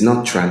 It is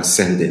not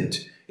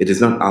transcendent. It is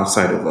not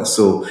outside of us.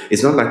 So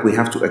it's not like we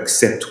have to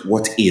accept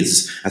what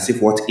is as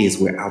if what is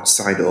were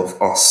outside of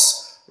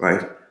us,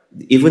 right?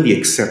 Even the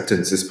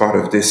acceptance is part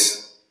of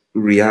this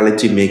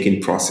reality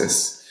making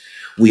process.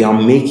 We are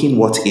making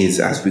what is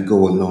as we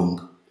go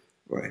along,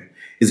 right?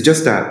 It's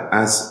just that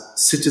as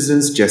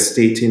citizens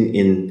gestating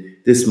in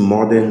this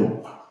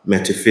modern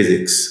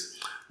metaphysics,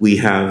 we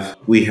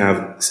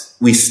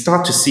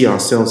start to see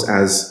ourselves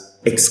as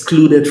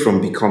excluded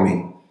from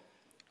becoming.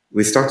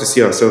 We start to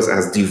see ourselves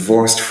as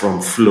divorced from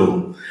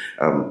flow.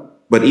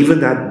 But even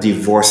that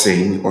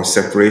divorcing or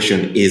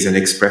separation is an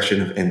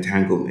expression of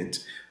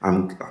entanglement.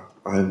 I'm,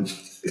 I'm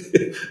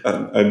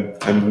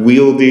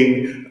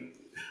wielding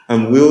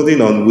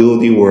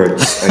unwieldy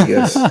words, I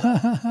guess.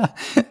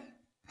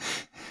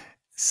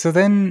 So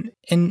then,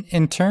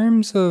 in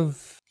terms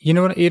of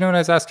what I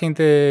was asking,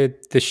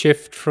 the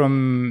shift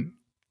from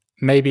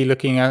maybe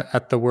looking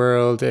at the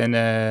world in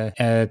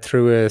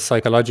through a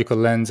psychological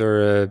lens,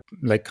 or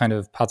like kind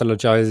of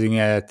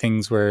pathologizing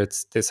things where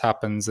this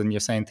happens, and you're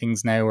saying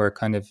things now are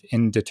kind of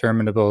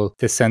indeterminable,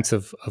 this sense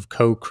of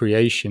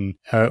co-creation,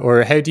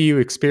 or how do you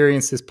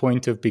experience this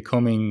point of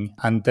becoming,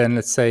 and then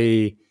let's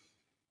say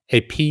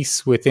a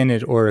peace within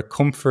it, or a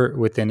comfort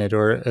within it,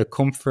 or a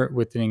comfort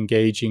within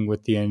engaging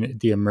with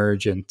the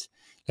emergent?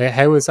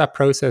 How has that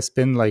process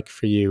been like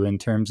for you in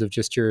terms of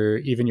just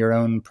your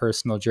own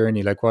personal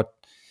journey? Like what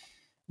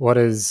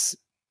is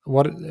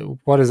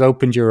what has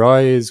opened your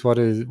eyes?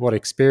 What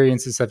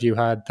experiences have you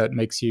had that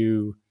makes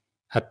you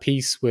at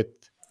peace with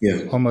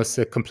Yeah. almost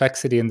the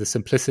complexity and the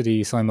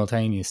simplicity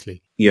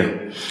simultaneously?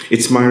 Yeah.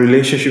 It's my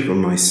relationship with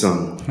my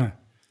son. Huh.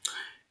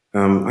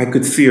 I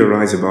could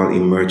theorize about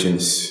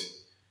emergence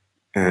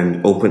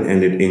and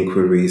open-ended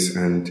inquiries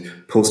and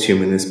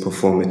post-humanist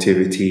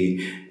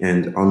performativity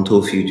and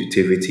untold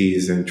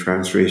fugitivities and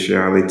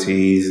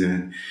transracialities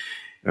and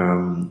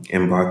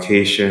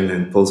embarkation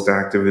and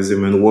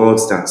post-activism and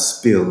worlds that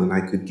spill. And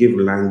I could give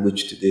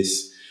language to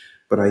this,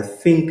 but I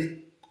think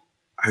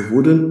I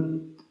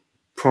wouldn't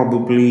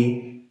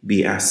probably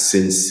be as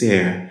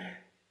sincere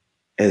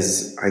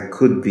as I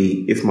could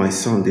be if my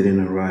son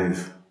didn't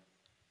arrive.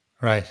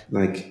 Right.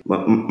 Like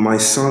my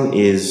son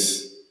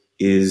is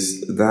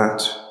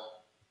that,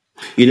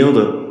 you know,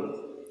 the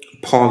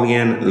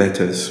Pauline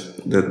letters,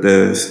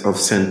 the of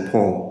Saint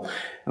Paul,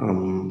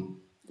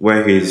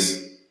 where he's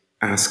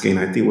asking,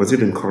 I think, was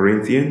it in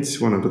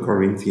Corinthians, one of the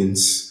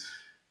Corinthians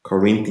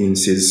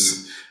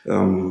is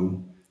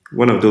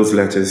one of those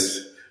letters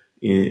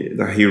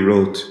that he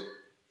wrote.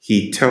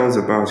 He tells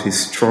about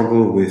his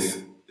struggle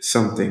with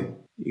something.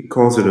 He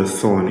calls it a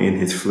thorn in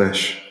his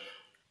flesh.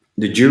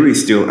 The jury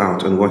is still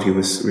out on what he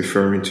was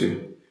referring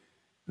to.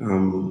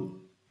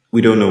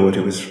 We don't know what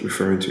he was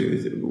referring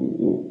to.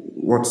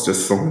 What's the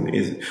thorn?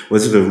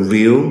 Was it a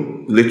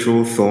real,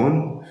 literal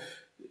thorn?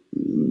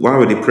 Why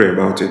would he pray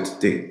about it?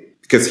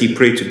 Because he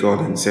prayed to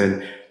God and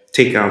said,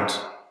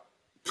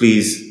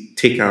 please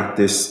take out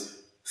this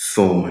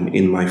thorn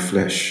in my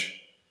flesh,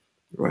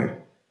 right?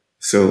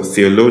 So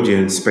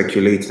theologians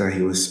speculate that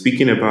he was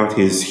speaking about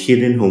his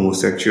hidden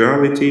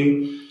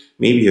homosexuality,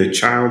 maybe a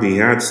child he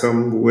had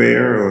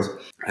somewhere, or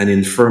an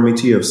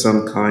infirmity of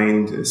some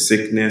kind, a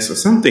sickness or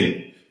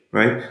something,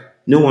 right?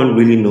 No one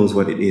really knows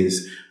what it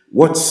is.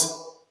 What's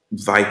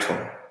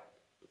vital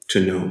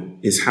to know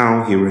is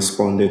how he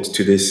responded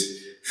to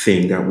this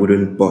thing that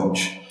wouldn't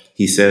budge.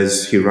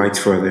 He writes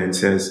further and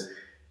says,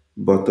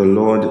 but the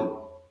Lord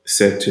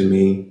said to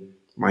me,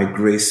 my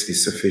grace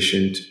is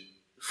sufficient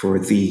for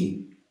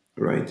thee,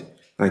 right?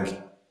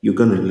 Like, you're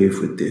going to live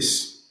with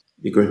this.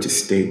 You're going to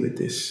stay with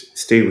this.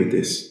 Stay with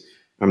this.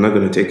 I'm not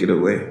going to take it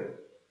away,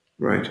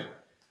 right?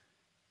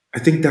 I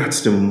think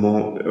that's a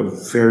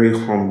very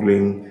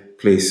humbling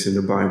place in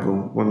the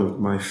Bible. One of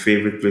my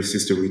favorite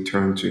places to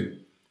return to.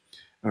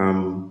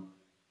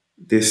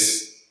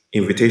 This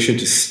invitation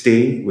to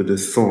stay with the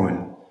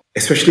thorn,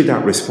 especially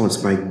that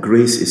response, my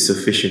grace is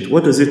sufficient.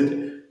 What does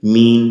it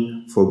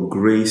mean for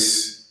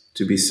grace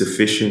to be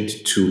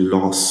sufficient to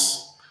loss?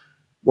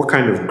 What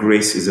kind of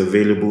grace is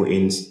available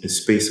in a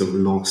space of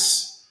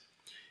loss?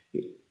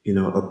 You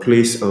know, a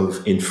place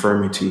of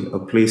infirmity, a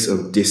place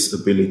of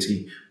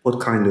disability.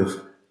 What kind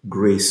of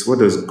grace? What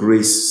does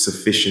grace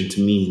sufficient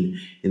mean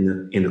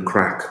in a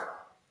crack?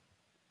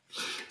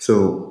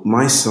 So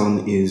my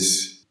son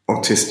is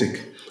autistic,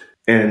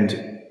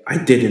 and I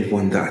didn't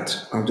want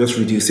that. I'll just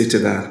reduce it to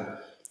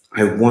that.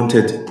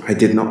 I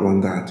did not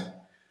want that.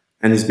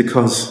 And it's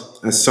because,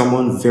 as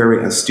someone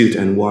very astute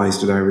and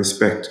wise that I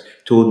respect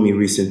told me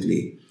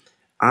recently,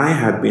 I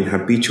had been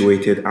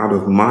habituated out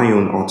of my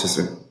own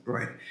autism,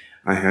 right?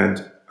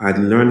 I'd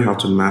learned how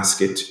to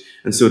mask it.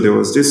 And so there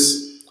was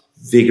this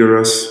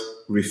vigorous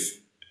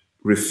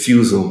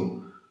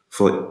refusal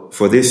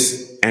for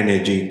this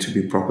energy to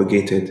be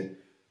propagated,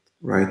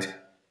 right?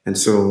 And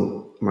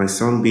so my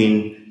son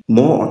being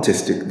more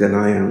autistic than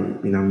I am,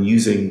 I'm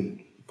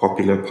using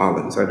popular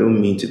parlance. I don't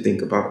mean to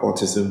think about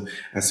autism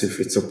as if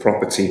it's a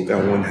property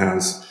that one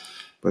has,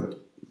 but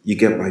you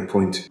get my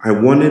point. I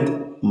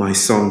wanted my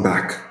son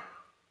back.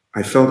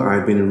 I felt I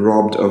had been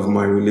robbed of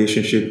my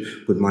relationship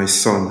with my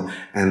son,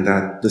 and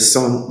that the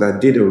son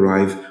that did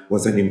arrive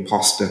was an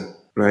imposter,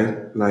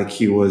 right? Like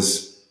he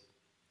was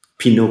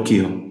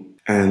Pinocchio.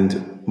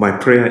 And my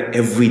prayer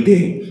every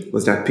day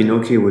was that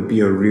Pinocchio would be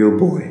a real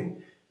boy,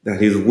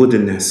 that his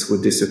woodenness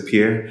would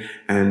disappear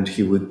and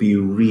he would be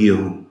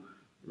real,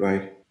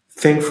 right?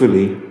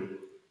 Thankfully,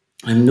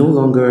 I'm no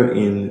longer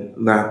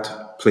in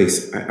that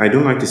place. I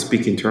don't like to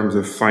speak in terms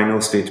of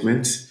final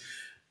statements.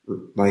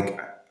 Like,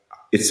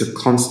 it's a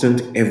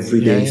constant Yeah,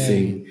 everyday yeah, yeah.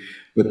 thing.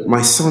 But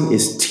my son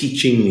is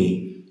teaching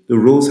me. The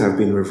roles have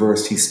been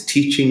reversed. He's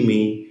teaching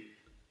me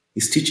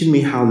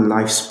how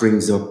life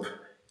springs up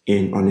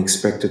in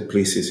unexpected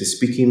places. He's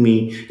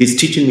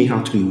teaching me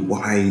how to be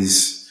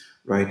wise,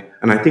 right?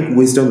 And I think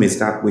wisdom is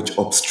that which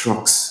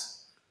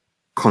obstructs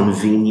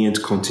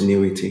convenient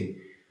continuity.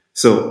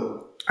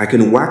 So I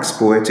can wax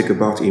poetic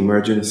about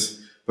emergence,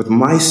 but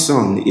my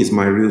son is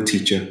my real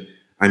teacher.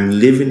 I'm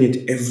living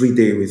it every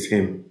day with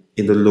him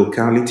in the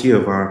locality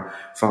of our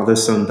father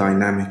son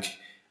dynamic.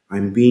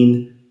 I'm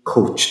being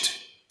coached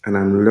and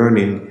I'm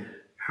learning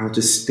how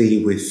to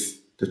stay with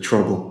the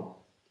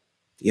trouble.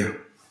 Yeah,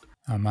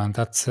 Oh man,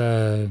 that's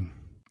I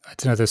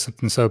don't know. There's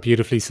something so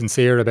beautifully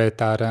sincere about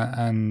that,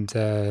 and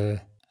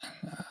I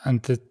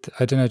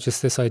don't know,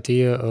 just this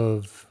idea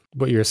of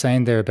what you were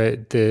saying there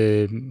about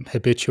the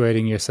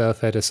habituating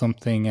yourself out of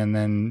something and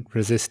then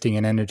resisting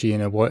an energy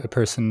in a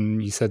person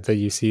you said that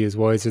you see as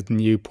wiser than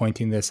you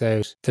pointing this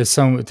out. There's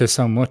so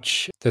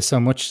much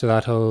to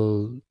that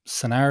whole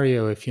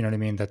scenario, if you know what I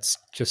mean. That's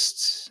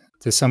just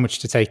there's so much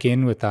to take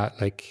in with that.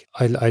 Like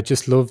I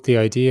just love the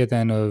idea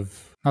then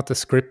of not the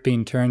script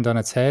being turned on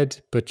its head,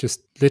 but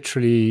just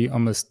literally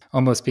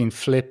almost being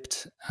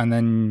flipped, and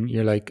then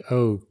you're like,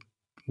 oh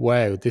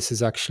wow, this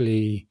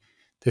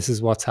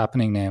is what's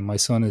happening now. My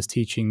son is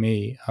teaching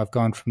me. I've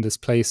gone from this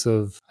place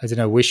of, I don't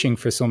know, wishing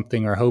for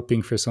something or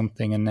hoping for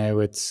something, and now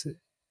it's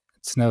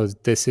no,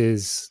 this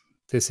is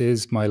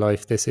my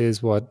life. This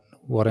is what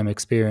I'm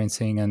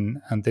experiencing, and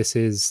this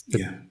is the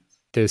yeah,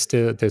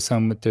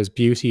 there's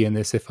beauty in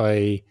this if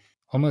I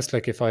almost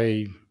like if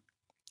I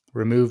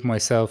remove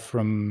myself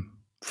from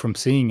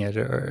seeing it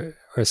or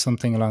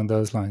something along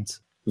those lines.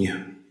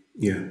 yeah,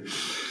 yeah.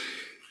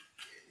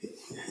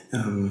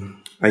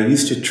 I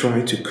used to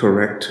try to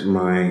correct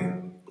my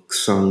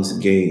son's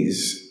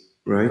gaze,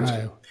 right?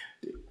 Wow.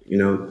 You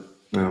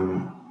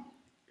know,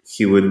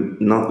 he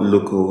would not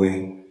look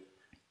away.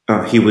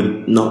 He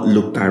would not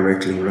look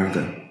directly,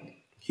 rather.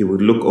 He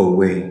would look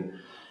away.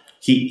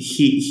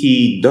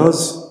 He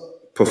does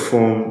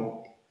perform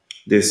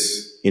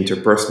this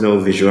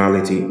interpersonal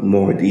visuality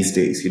more these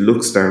days. He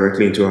looks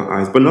directly into our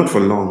eyes, but not for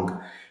long.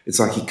 It's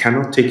like he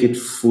cannot take it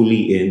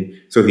fully in,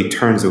 so he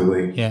turns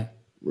away, Yeah.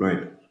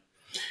 right?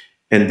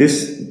 And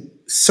this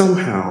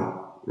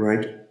somehow,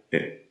 right?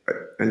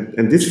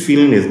 And this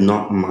feeling is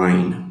not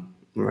mine,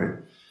 right?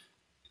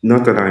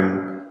 Not that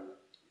I'm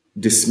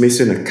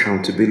dismissing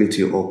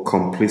accountability or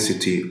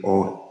complicity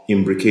or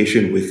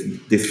imbrication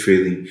with this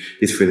feeling.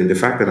 This feeling, the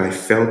fact that I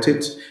felt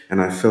it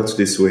and I felt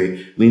this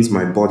way means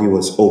my body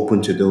was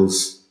open to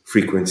those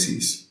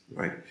frequencies,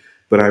 right?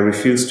 But I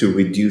refuse to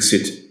reduce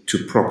it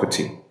to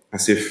property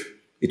as if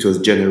it was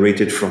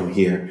generated from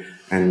here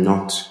and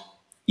not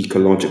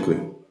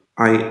ecologically.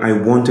 I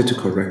wanted to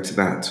correct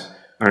that.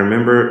 I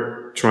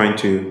remember trying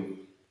to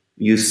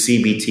use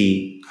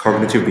CBT,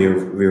 cognitive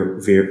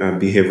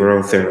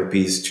behavioral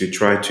therapies, to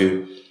try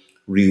to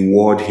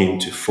reward him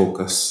to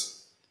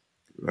focus,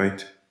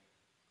 right?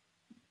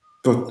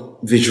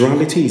 But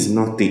visuality is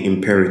not the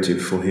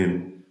imperative for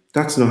him.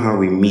 That's not how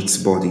he meets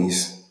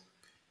bodies.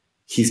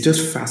 He's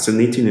just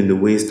fascinating in the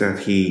ways that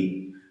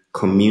he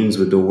communes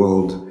with the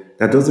world.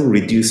 That doesn't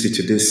reduce it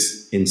to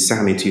this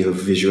insanity of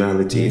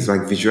visuality. Yeah. It's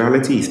like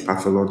visuality is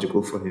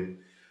pathological for him.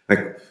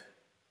 Like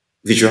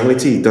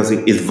visuality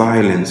doesn't is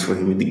violence for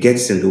him. It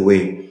gets in the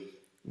way.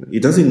 He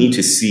doesn't need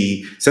to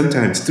see.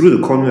 Sometimes through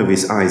the corner of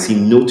his eyes, he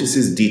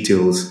notices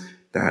details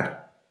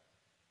that,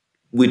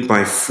 with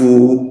my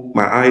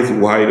eyes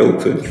wide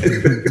open,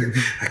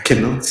 I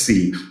cannot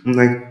see. I'm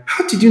like,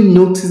 how did you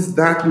notice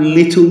that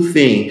little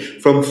thing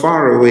from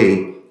far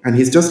away? And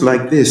he's just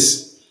like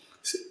this.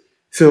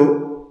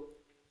 So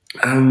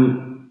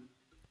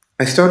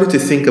I started to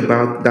think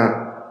about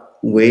that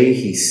way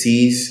he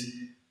sees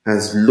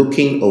as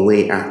looking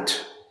away at,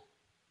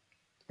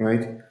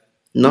 right?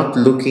 Not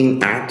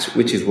looking at,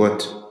 which is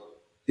what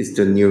is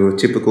the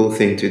neurotypical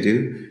thing to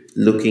do,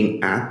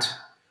 looking at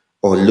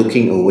or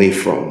looking away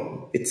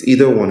from. It's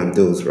either one of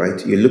those,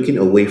 right? You're looking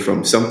away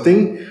from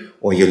something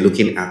or you're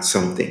looking at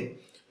something.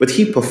 But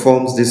he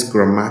performs this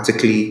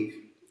grammatically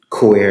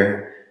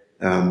queer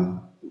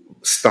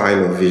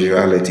style of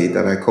visuality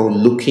that I call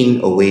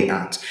looking away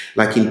at.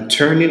 Like in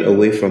turning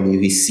away from you,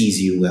 he sees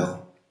you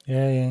well,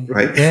 Yeah, yeah,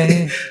 right? yeah,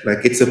 yeah, Like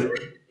it's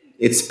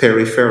yeah.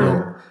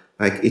 peripheral,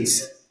 like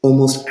it's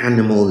almost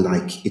animal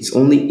like. It's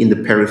only in the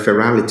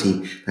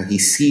peripherality that he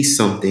sees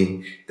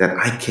something that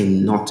I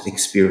cannot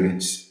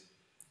experience.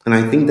 And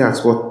I think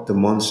that's what the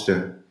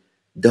monster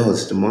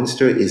does. The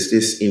monster is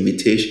this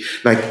invitation.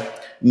 Like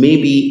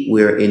maybe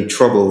we're in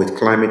trouble with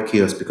climate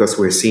chaos because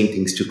we're seeing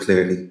things too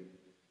clearly.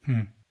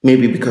 Hmm.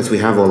 Maybe because we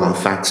have all our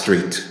facts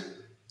straight.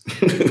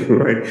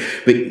 Right?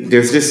 But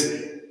there's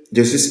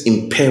this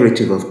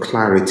imperative of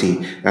clarity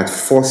that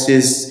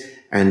forces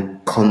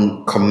and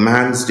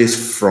commands this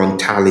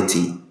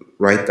frontality,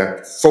 right?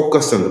 That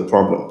focus on the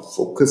problem,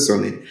 focus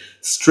on it,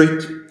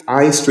 straight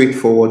eyes straight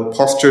forward,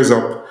 postures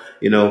up,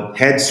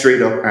 head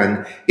straight up,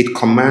 and it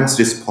commands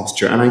this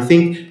posture. And I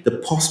think the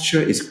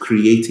posture is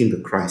creating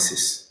the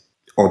crisis,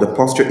 or the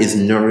posture is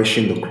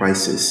nourishing the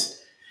crisis.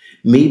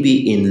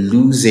 Maybe in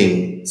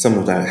losing some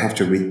of that, I have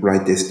to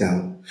write this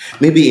down.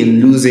 Maybe in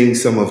losing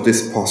some of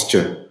this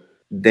posture,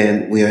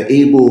 then we are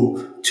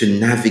able to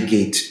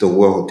navigate the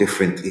world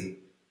differently.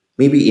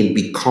 Maybe in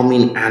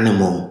becoming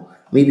animal,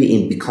 maybe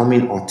in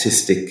becoming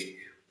autistic,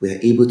 we are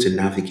able to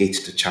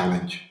navigate the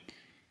challenge.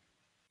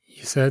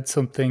 You said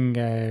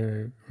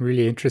something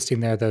really interesting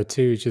there, though,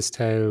 too, just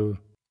how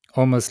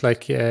almost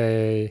like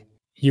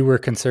you were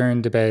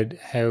concerned about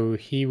how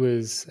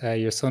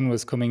your son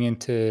was coming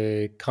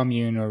into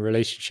commune or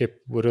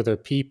relationship with other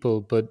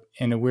people, but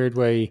in a weird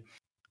way,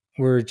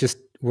 we're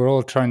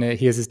all trying to,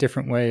 he has this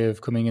different way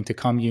of coming into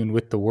commune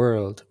with the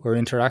world or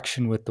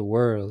interaction with the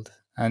world.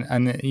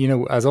 And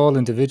as all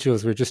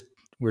individuals,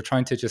 we're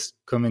trying to just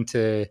come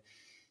into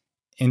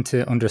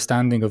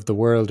understanding of the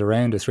world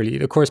around us, really.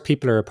 Of course,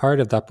 people are a part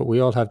of that, but we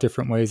all have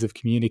different ways of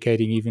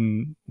communicating,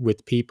 even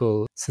with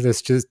people. So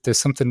there's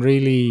something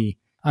really,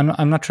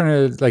 I'm not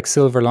trying to like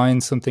silver line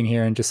something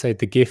here and just say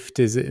the gift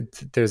is,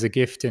 there's a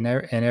gift in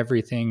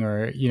everything,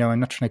 or I'm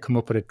not trying to come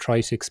up with a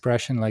trite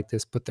expression like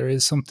this, but there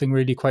is something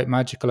really quite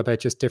magical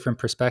about just different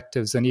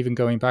perspectives. And even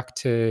going back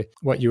to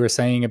what you were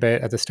saying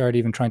about at the start,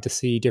 even trying to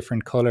see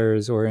different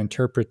colors or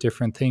interpret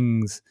different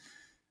things,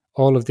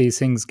 all of these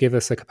things give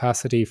us a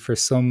capacity for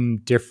some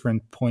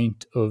different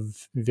point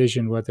of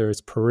vision, whether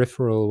it's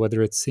peripheral,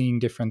 whether it's seeing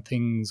different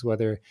things,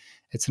 whether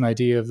it's an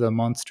idea of the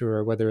monster,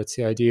 or whether it's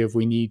the idea of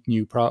we need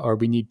or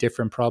we need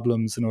different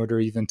problems in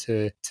order even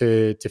to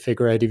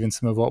figure out even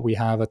some of what we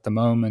have at the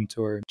moment,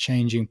 or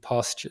changing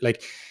posture.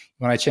 Like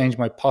when I change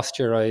my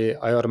posture, I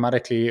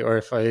automatically, or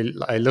if I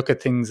look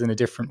at things in a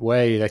different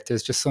way, like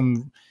there's just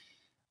some,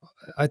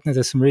 I think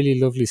there's some really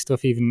lovely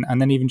stuff, even, and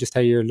then even just how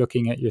you're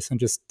looking at your son,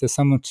 just there's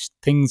so much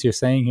things you're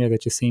saying here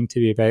that just seem to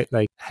be about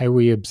like how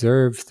we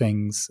observe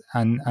things,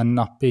 and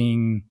not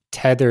being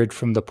tethered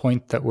from the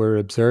point that we're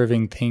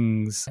observing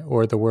things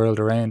or the world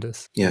around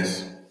us.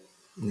 Yes.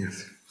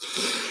 Yes.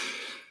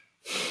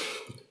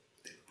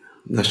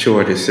 Not sure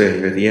what to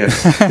say, but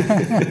yes.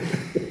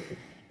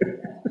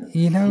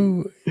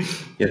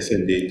 Yes,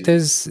 indeed.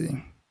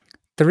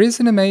 There is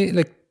an amazing,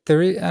 like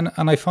there is, and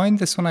I find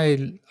this when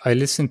I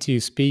listen to you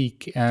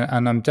speak,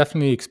 and I'm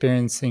definitely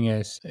experiencing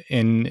it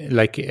in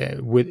like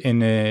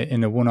in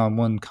a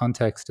one-on-one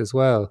context as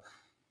well.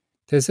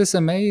 There's this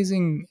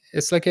amazing,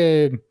 it's like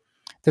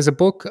there's a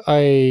book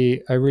I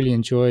really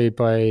enjoy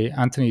by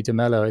Anthony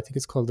DeMello. I think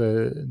it's called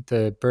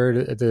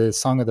the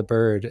Song of the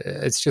Bird.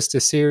 It's just a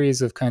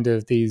series of kind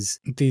of these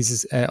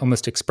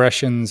almost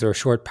expressions or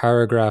short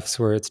paragraphs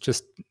where it's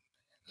just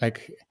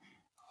like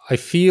I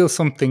feel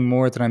something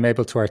more than I'm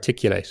able to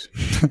articulate.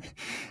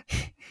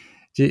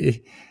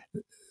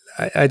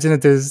 I don't know.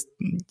 There's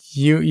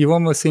you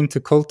almost seem to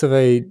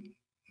cultivate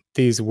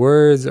these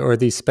words or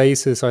these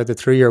spaces either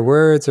through your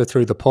words or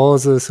through the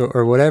pauses,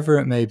 or whatever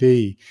it may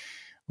be,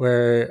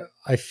 where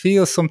I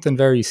feel something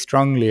very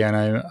strongly,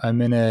 and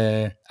I'm in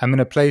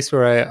a place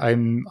where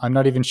I'm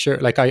not even sure.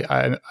 Like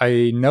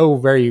I know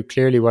very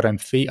clearly what I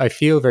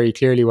feel very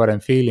clearly what I'm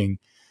feeling,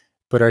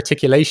 but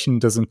articulation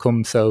doesn't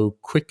come so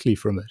quickly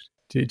from it.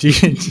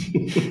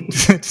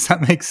 Does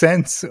that make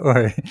sense?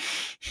 Or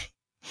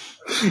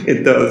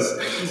It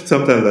does.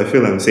 Sometimes I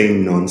feel I'm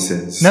saying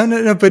nonsense.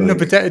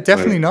 But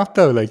definitely not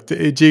though. Like,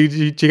 do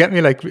you get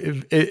me? Like,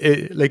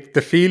 like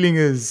the feeling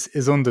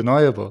is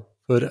undeniable.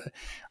 But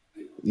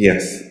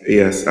yes,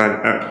 yes.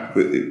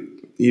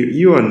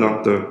 You are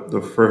not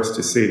the first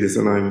to say this,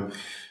 and I'm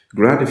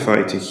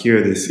gratified to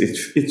hear this.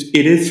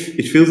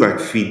 It feels like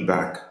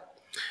feedback,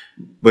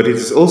 but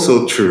it's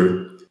also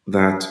true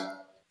that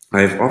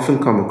I've often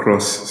come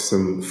across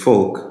some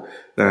folk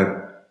that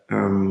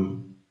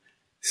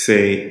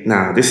say,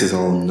 "Nah, this is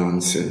all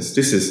nonsense.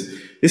 This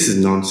is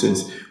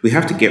nonsense. We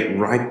have to get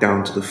right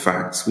down to the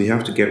facts. We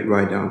have to get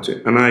right down to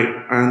it." And I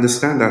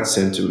understand that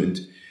sentiment.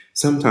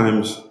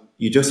 Sometimes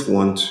you just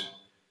want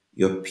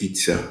your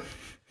pizza,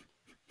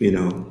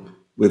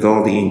 with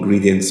all the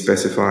ingredients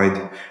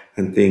specified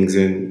and things,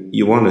 and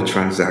you want a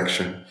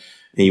transaction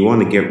and you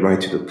want to get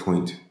right to the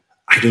point.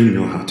 I don't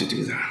know how to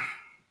do that.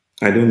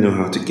 I don't know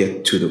how to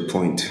get to the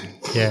point.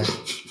 yeah,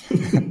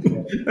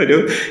 I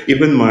don't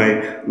even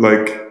my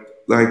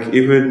like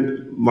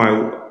even my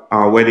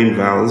our wedding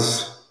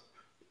vows,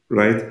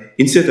 right?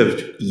 Instead of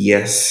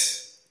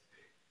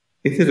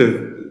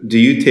do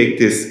you take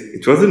this?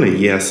 It wasn't a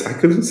yes. I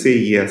couldn't say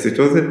yes. It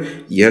wasn't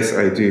yes,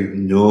 I do.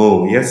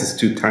 No, yes is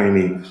too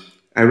tiny.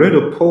 I read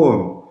a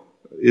poem.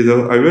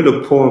 I read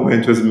a poem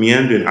and it was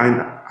meandering.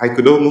 I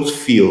could almost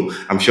feel.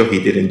 I'm sure he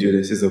didn't do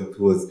this. He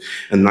was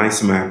a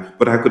nice man,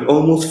 but I could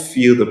almost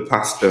feel the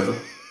pastor,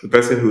 the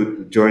person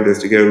who joined us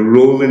together,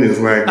 rolling his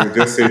leg and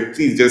just say,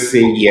 "Please, just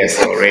say yes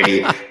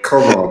already.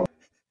 Come on,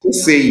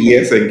 just say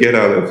yes and get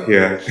out of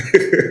here."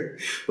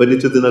 But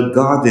it was in a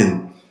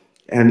garden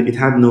and it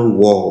had no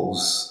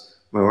walls.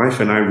 My wife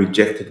and I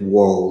rejected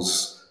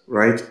walls,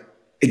 right?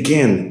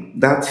 Again,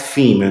 that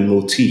theme and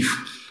motif.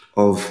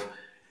 of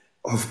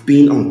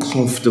being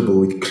uncomfortable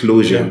with Yeah.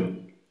 closure,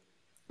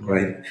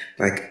 right?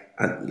 Like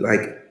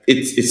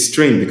it's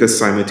strange because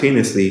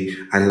simultaneously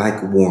I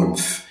like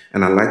warmth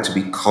and I like to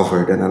be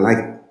covered and I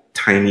like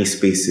tiny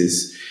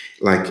spaces.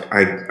 Like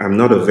I'm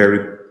not a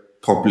very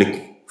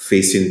public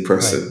facing Right.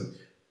 person.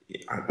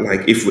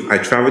 Like if I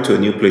travel to a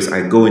new place,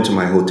 I go into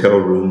my hotel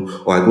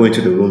room or I go into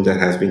the room that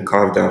has been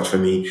carved out for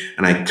me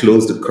and I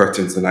close the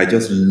curtains and I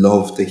just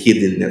love the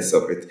hiddenness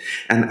of it.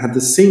 And at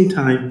the same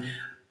time,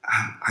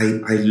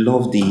 I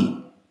love the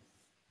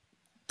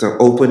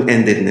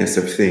open-endedness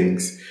of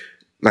things.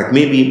 Like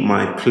maybe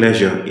my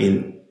pleasure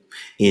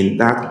in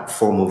that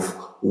form of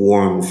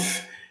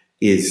warmth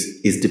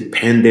is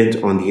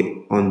dependent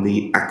on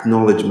the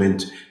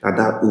acknowledgement that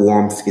that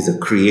warmth is a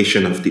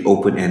creation of the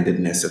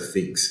open-endedness of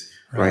things,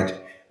 Right.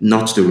 right?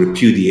 Not the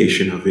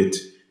repudiation of it,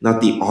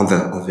 not the other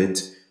of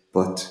it,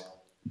 but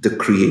the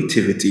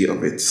creativity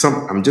of it.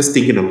 I'm just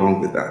thinking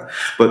along with that.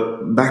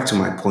 But back to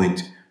my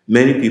point,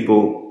 many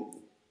people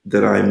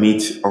that I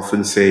meet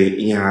often say,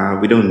 yeah,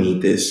 we don't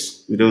need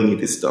this. We don't need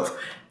this stuff.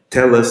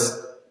 Tell us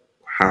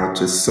how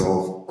to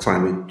solve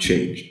climate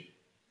change.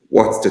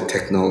 What's the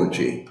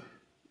technology?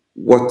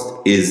 What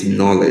is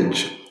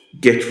knowledge?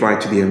 Get right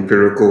to the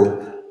empirical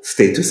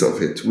status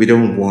of it. We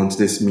don't want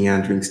this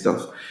meandering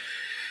stuff.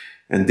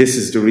 And this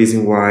is the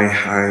reason why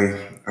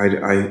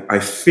I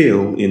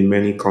fail in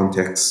many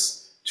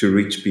contexts to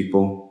reach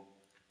people.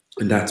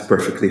 And that's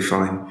perfectly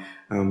fine.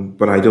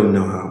 But I don't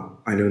know how.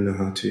 I don't know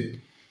how to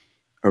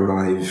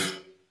arrive.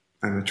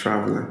 I'm a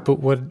traveler. But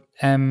what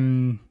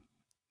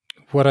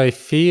I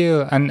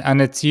feel,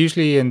 and it's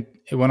usually in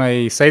when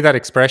I say that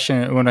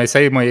expression, when I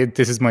say my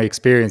this is my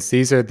experience,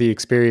 these are the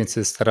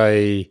experiences that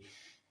I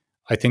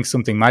think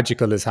something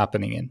magical is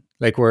happening in,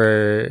 like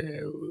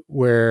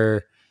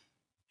where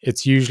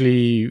it's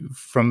usually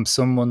from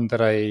someone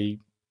that I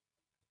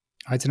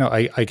don't know,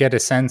 I get a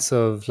sense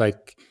of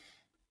like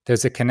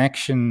there's a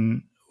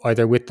connection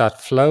either with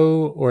that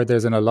flow or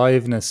there's an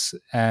aliveness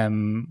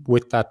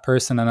with that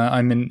person, and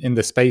I'm in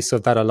the space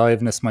of that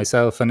aliveness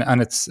myself,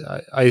 and it's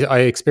I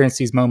experience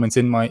these moments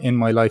in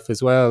my life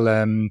as well,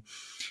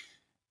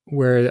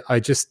 where I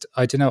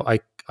don't know,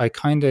 I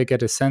kind of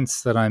get a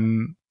sense that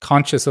I'm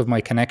conscious of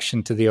my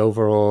connection to the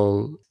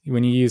overall.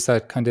 When you use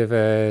that kind of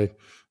a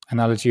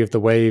analogy of the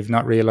wave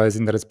not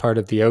realizing that it's part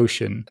of the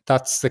ocean,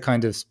 that's the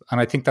kind of, and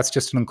I think that's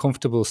just an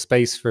uncomfortable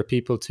space for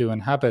people to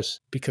inhabit,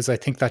 because I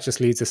think that just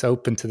leaves us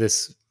open to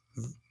this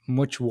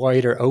much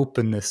wider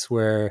openness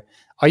where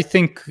I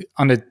think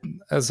on a,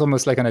 as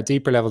almost like on a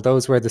deeper level,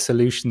 those were the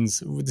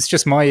solutions. It's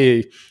just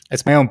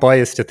it's my own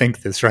bias to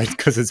think this, right?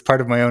 Because it's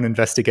part of my own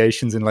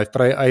investigations in life.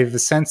 But I have a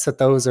sense that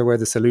those are where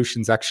the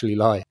solutions actually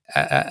lie.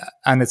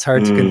 And it's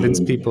hard to convince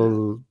Mm.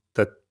 people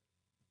that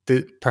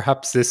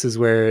perhaps this is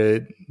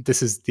where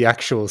this is the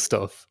actual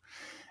stuff.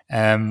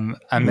 And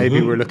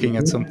maybe we're looking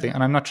at something,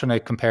 and I'm not trying to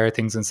compare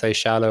things and say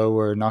shallow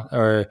or not,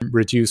 or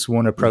reduce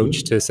one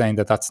approach to saying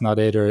that that's not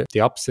it or the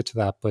opposite to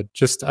that. But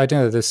just, I don't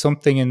know, there's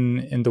something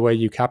in the way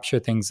you capture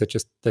things that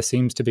just, there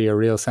seems to be a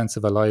real sense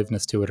of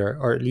aliveness to it,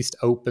 or at least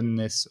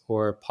openness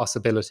or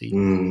possibility.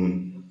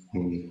 Mm.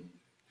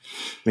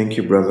 Thank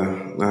you,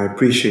 brother. I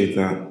appreciate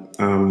that.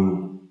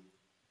 I'm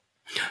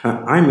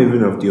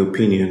even of the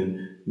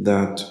opinion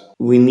that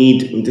we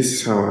need, this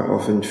is how I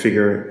often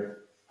figure,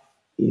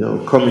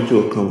 come into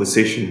a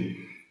conversation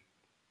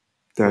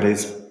that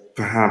is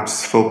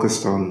perhaps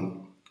focused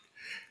on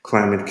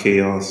climate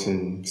chaos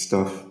and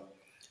stuff,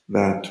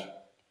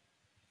 that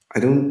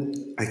I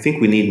think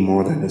we need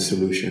more than a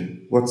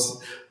solution.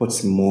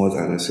 What's more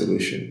than a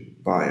solution?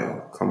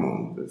 Bayo, come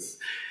on, let's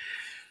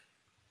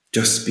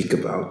just speak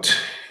about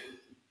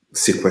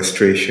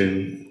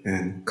sequestration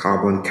and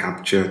carbon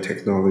capture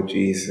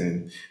technologies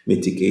and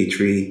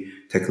mitigatory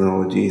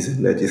technologies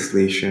and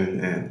legislation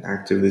and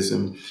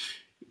activism.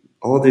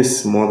 All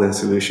this more than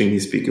solution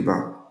you speak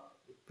about.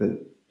 But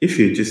if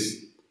you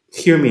just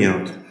hear me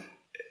out,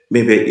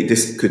 maybe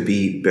this could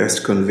be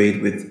best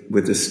conveyed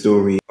with the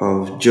story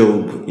of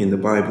Job in the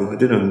Bible. I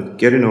don't know, I'm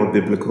getting all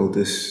biblical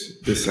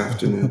this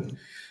afternoon.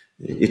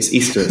 It's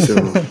Easter, so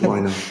why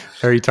not?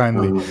 Very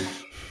timely.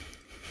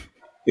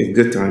 Yeah,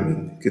 good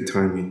timing, good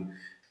timing.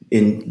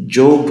 In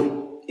Job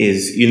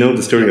is,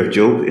 the story Yep. of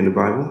Job in the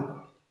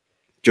Bible?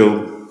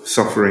 Job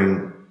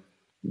suffering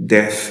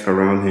death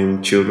around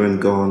him, children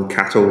gone,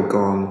 cattle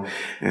gone,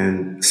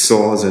 and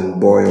sores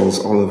and boils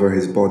all over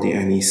his body,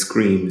 and he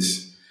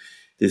screams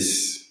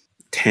this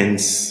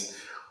tense,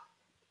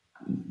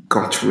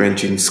 gut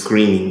wrenching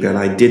screaming that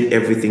I did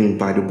everything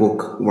by the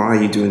book. Why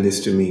are you doing this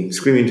to me?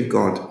 Screaming to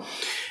God.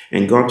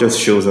 And God just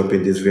shows up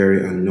in this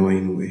very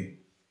annoying way.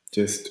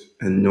 Just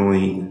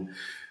annoying.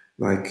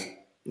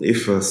 Like,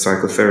 if a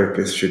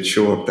psychotherapist should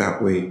show up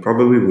that way,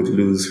 probably would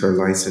lose her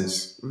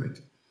license, right?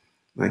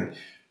 Like,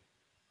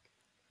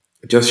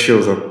 it just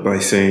shows up by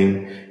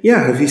saying,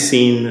 yeah, have you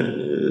seen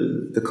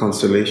the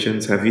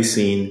constellations? Have you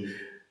seen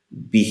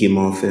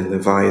Behemoth and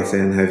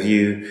Leviathan? Have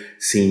you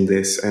seen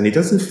this? And it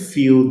doesn't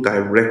feel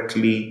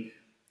directly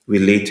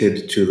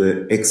related to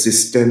the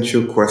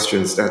existential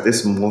questions that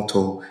this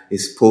mortal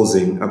is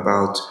posing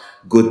about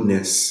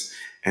goodness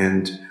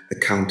and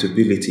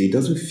accountability. It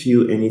doesn't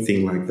feel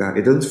anything like that.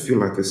 It doesn't feel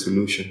like a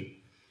solution.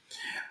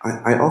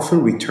 I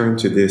often return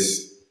to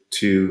this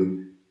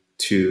to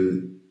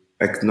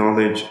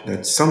acknowledge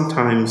that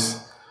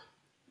sometimes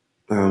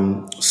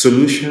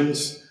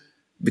solutions,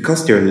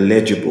 because they're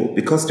legible,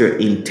 because they're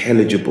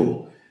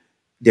intelligible,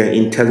 their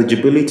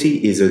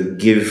intelligibility is a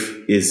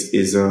give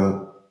is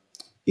a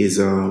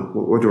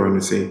what do I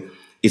want to say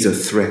is a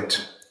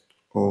threat,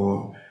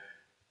 or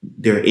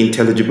their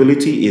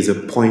intelligibility is a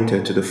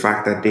pointer to the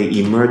fact that they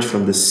emerge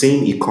from the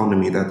same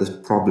economy that the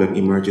problem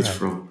emerges Right.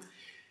 from,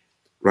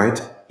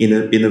 right?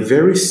 In a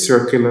very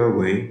circular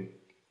way,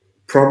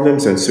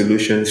 problems and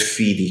solutions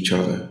feed each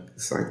other.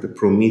 It's like the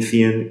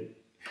Promethean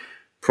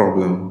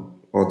problem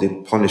or the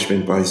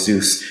punishment by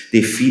Zeus.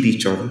 They feed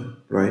each other,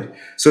 right?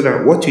 So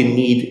that what you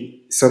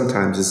need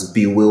sometimes is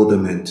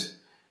bewilderment.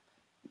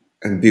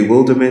 And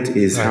bewilderment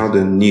is how Right.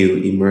 the new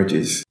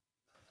emerges,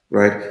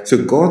 right? So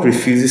God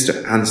refuses to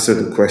answer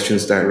the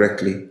questions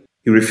directly.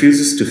 He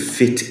refuses to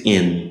fit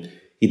in.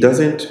 He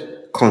doesn't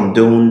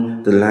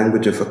condone the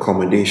language of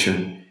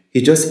accommodation.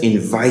 He just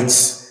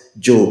invites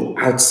Job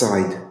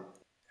outside,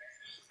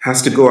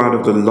 has to go out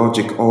of the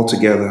logic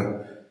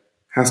altogether,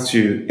 has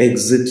to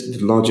exit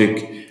the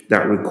logic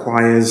that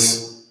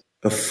requires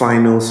a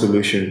final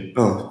solution.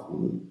 Oh,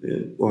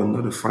 well,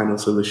 not a final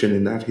solution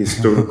in that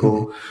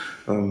historical,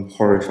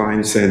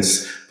 horrifying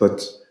sense,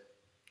 but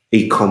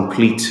a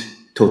complete,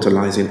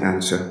 totalizing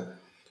answer.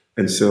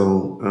 And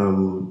so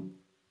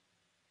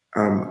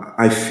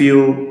I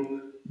feel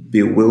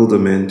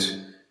bewilderment,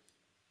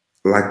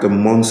 like the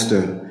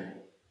monster,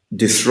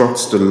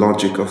 disrupts the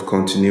logic of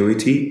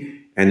continuity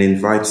and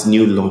invites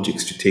new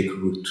logics to take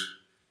root.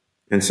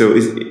 And so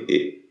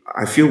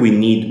I feel we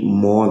need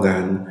more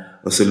than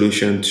a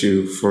solution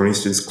to, for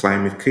instance,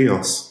 climate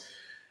chaos.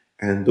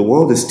 And the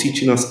world is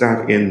teaching us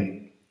that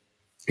in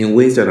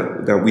ways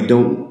that we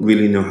don't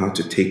really know how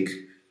to take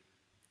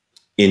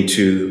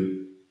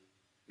into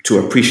to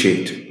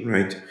appreciate,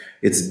 right?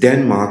 It's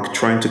Denmark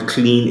trying to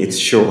clean its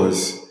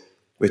shores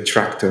with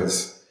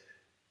tractors,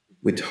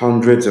 with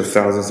hundreds of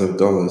thousands of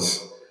dollars.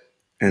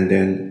 And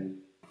then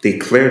they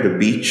clear the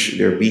beach,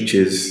 their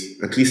beaches,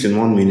 at least in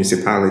one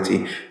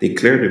municipality, they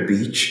clear the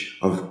beach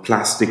of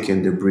plastic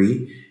and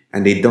debris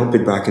and they dump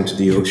it back into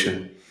the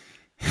ocean,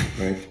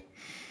 right?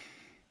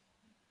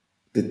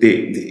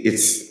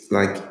 It's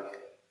like,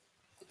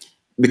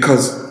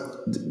 because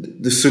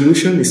the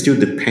solution is still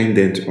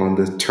dependent on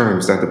the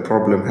terms that the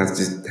problem has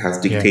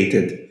Yeah.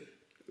 dictated,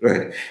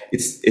 right?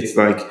 It's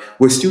like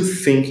we're still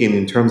thinking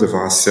in terms of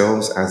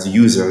ourselves as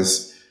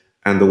users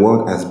and the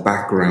world as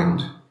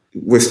background.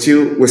 We're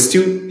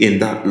still in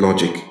that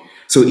logic.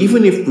 So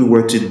even if we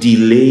were to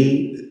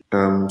delay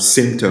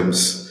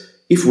symptoms,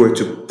 if we were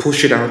to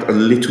push it out a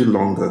little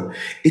longer,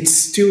 it's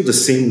still the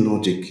same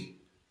logic.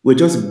 We're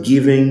just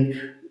giving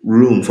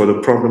room for the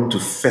problem to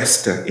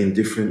fester in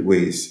different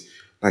ways.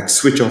 Like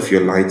switch off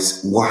your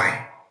lights.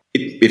 Why?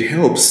 It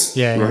helps,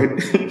 Yeah. Yeah.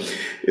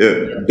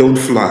 right? Don't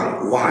fly.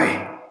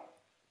 Why?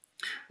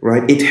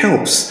 Right? It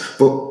helps,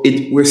 but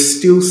we're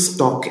still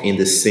stuck in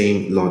the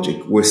same logic.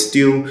 We're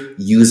still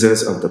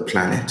users of the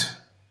planet.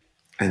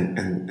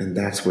 And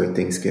that's where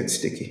things get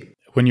sticky.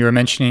 When you were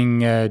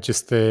mentioning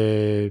just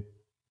the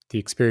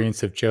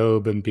experience of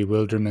Job and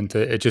bewilderment,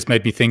 it just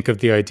made me think of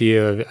the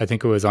idea of, I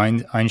think it was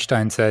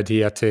Einstein said he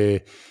had to,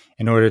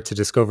 in order to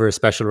discover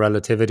special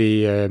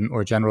relativity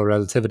or general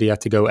relativity,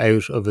 had to go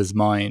out of his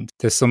mind.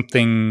 There's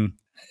something.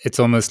 It's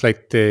almost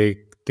like the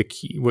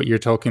key, what you're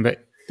talking about.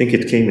 I think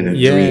it came in a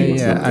Yeah, dream or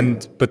yeah,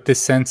 and something. but this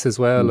sense as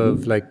well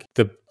of like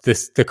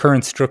the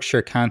current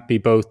structure can't be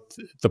both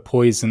the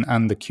poison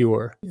and the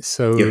cure. Yep.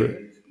 So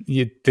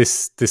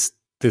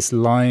this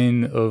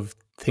line of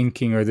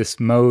thinking or this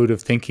mode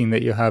of thinking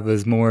that you have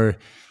is more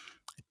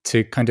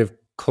to kind of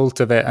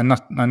cultivate, and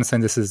not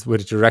saying this is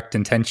with a direct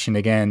intention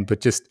again, but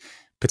just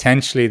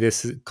potentially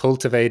this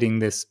cultivating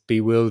this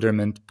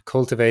bewilderment,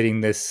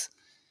 cultivating this,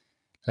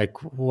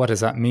 like, what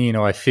does that mean?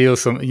 Oh, I feel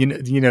some,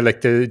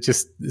 like the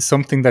just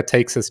something that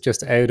takes us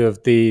just out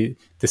of the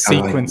I like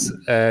sequence,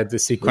 waiting.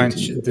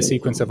 the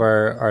sequence of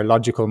our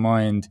logical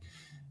mind.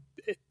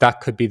 That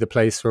could be the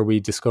place where we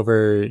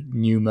discover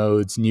new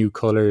modes, new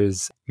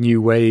colors,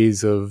 new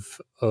ways of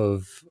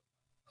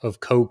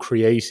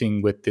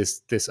co-creating with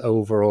this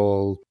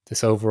overall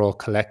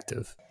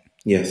collective.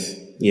 Yes,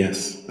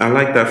 yes. I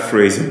like that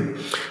phrasing.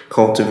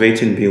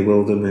 Cultivating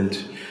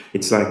bewilderment.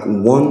 It's like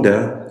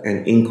wonder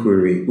and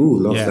inquiry. Ooh,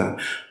 love Yeah,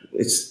 that.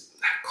 It's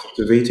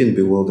cultivating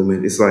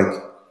bewilderment. It's like,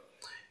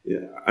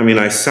 I mean,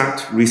 I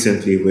sat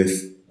recently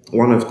with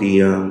one of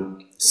the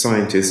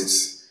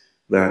scientists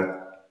that,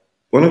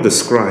 one of the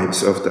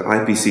scribes of the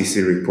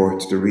IPCC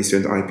report, the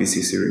recent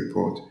IPCC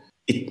report.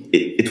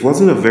 It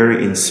wasn't a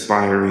very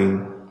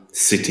inspiring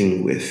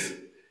sitting with,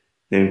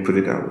 let me put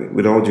it that way,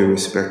 with all due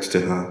respect to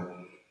her.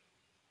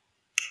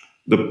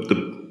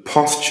 The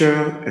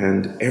posture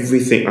and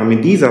everything. I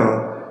mean, these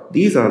are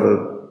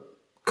the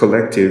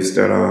collectives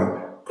that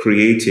are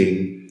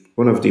creating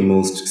one of the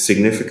most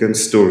significant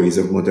stories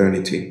of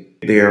modernity.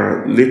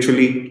 They're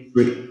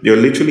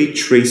literally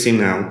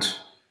tracing out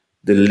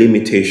the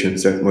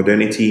limitations that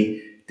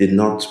modernity did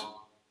not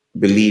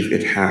believe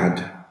it had.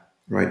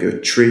 Right? They're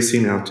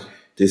tracing out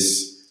this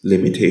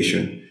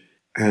limitation.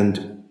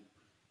 And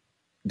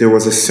there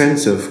was a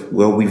sense of,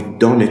 well, we've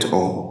done it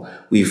all.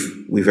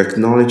 We've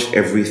acknowledged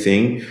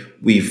everything.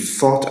 We've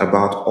thought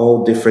about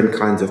all different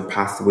kinds of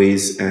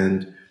pathways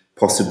and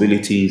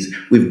possibilities.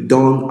 We've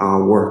done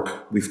our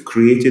work. We've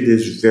created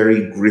this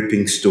very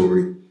gripping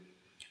story,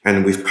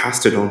 and we've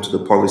passed it on to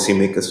the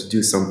policymakers to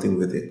do something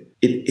with it.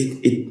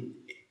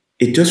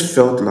 It just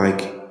felt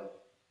like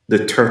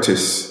the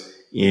tortoise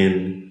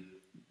in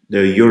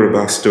the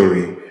Yoruba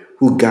story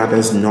who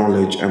gathers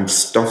knowledge and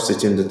stuffs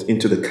it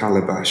into the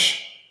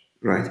calabash,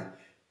 right?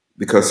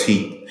 Because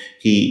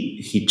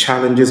he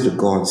challenges the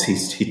gods.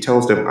 He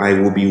tells them, "I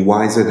will be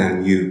wiser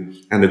than you,"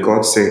 and the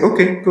gods say,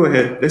 "Okay, go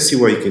ahead. Let's see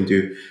what you can do."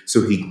 So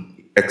he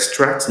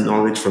extracts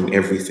knowledge from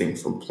everything,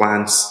 from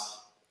plants,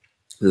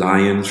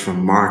 lions, from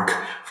Mark,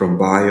 from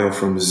Bayo,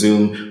 from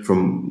Zoom, from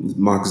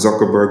Mark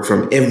Zuckerberg,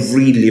 from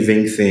every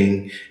living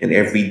thing and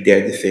every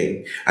dead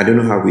thing. I don't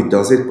know how he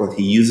does it, but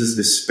he uses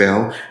this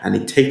spell and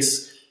he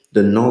takes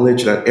the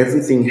knowledge that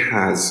everything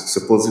has,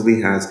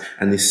 supposedly has,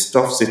 and he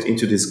stuffs it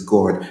into this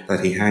gourd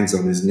that he hangs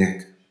on his neck,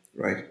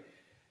 right?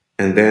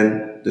 And then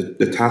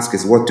the task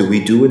is, what do we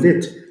do with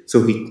it? So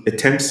he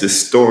attempts to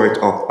store it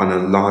up on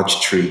a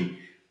large tree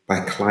by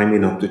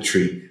climbing up the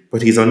tree.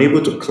 But he's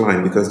unable to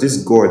climb because this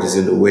gourd is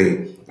in the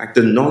way. Like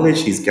the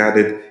knowledge he's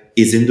gathered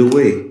is in the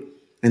way.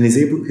 And he's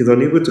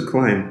unable to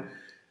climb.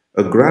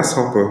 A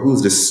grasshopper,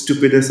 who's the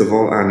stupidest of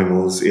all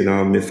animals in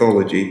our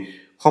mythology,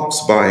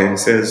 hops by and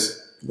says,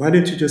 "Why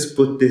don't you just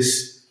put this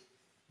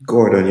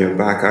gourd on your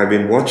back? I've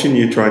been watching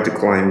you try to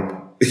climb.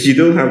 You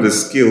don't have the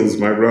skills,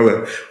 my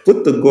brother.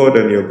 Put the gourd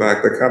on your back,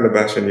 the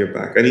calabash on your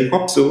back." And he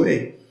hops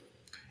away.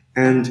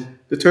 And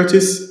the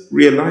tortoise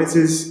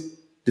realizes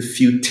the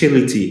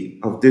futility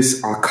of this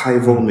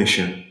archival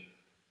mission,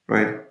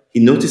 right?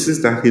 He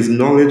notices that his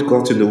knowledge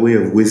got in the way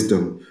of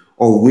wisdom,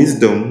 or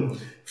wisdom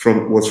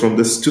was from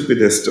the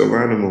stupidest of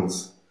animals.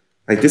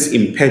 Like this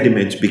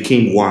impediment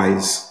became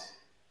wise,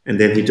 and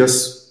then he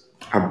just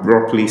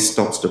abruptly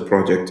stops the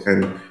project and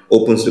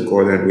opens the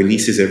gourd and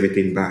releases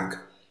everything back.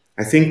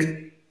 I think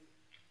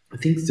I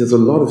think there's a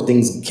lot of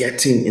things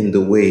getting in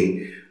the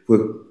way.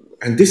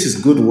 And this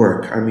is good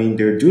work. I mean,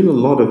 they're doing a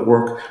lot of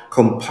work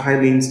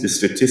compiling the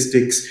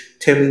statistics,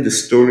 telling the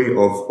story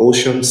of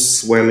oceans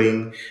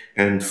swelling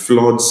and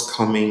floods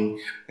coming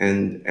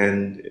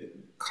and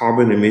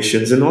carbon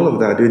emissions and all of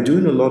that. They're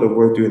doing a lot of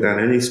work doing that,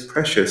 and it's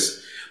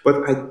precious.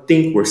 But I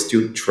think we're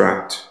still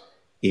trapped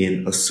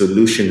in a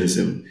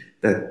solutionism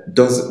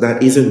that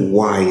isn't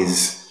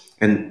wise.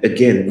 And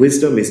again,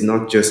 wisdom is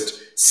not just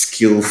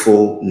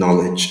skillful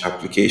knowledge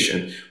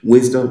application.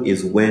 Wisdom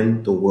is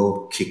when the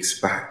world kicks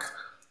back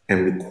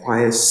and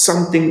requires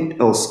something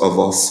else of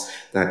us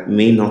that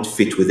may not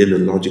fit within the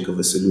logic of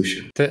a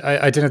solution.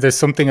 I don't know.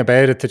 There's something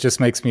about it that just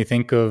makes me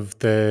think of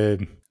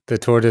the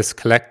tortoise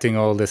collecting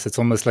all this. It's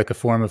almost like a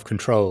form of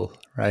control,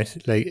 right?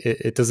 Like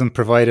it doesn't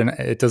provide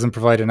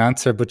an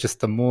answer, but just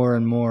the more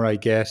and more I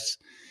get,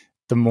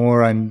 the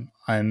more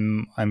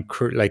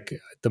like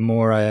the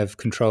more I have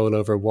control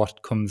over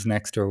what comes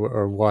next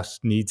or what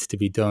needs to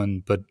be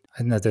done. But I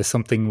don't know, there's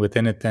something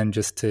within it then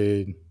just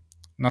to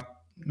not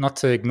not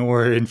to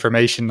ignore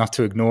information, not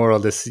to ignore all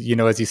this.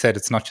 As you said,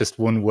 it's not just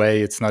one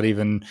way. It's not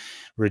even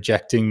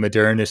rejecting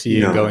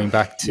modernity and No, going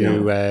back to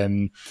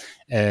no,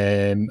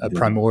 a no.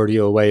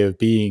 primordial way of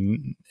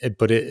being.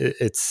 But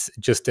it's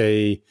just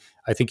I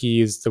think you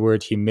used the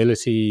word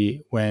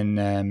humility when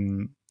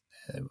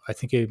I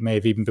think it may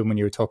have even been when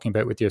you were talking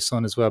about with your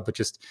son as well, but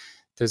just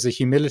there's a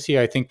humility,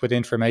 I think, with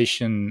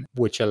information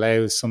which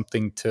allows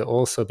something to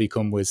also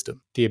become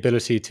wisdom. The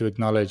ability to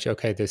acknowledge,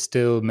 okay, there's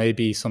still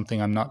maybe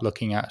something I'm not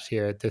looking at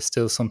here. There's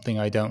still something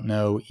I don't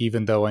know,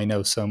 even though I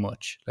know so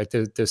much. Like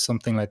there's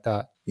something like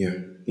that. Yeah,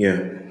 yeah.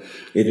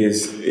 It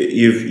is.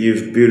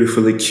 You've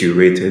beautifully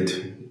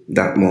curated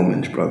that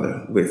moment,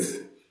 brother,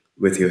 with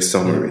your Yeah.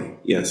 summary.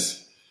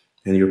 Yes,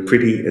 and you're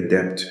pretty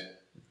adept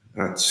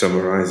at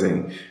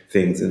summarizing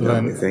things in Well,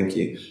 that way. Thank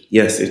you.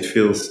 Yes, it I'm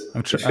feels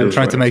trying to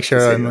right make to sure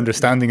say I'm that.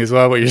 understanding as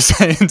well what you're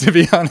saying, to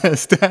be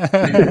honest. I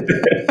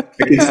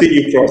can see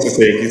you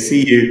processing. I can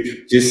see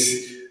you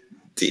just,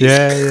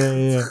 Yeah,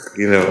 yeah,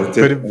 yeah.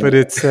 just, But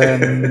it's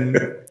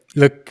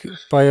look,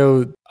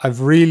 Bayo,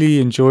 I've really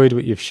enjoyed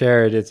what you've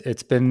shared.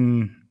 It's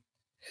been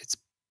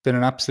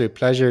an absolute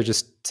pleasure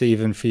just to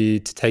even for you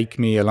to take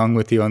me along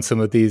with you on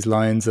some of these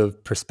lines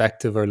of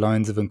perspective or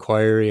lines of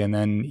inquiry, and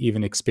then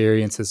even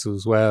experiences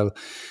as well.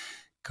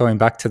 Going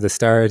back to the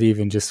start,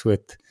 even just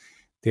with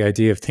the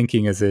idea of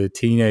thinking as a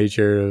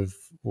teenager of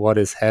what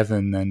is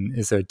heaven and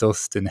is there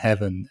dust in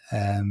heaven,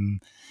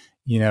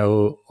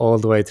 all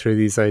the way through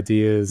these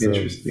ideas of,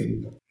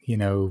 interesting. you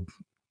know,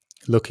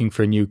 looking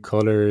for new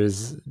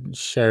colors,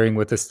 sharing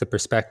with us the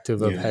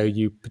perspective of Yeah, how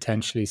you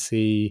potentially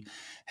see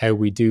how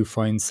we do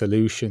find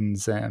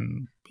solutions.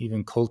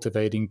 even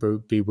cultivating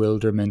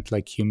bewilderment,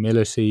 like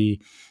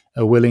humility,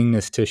 a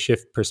willingness to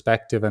shift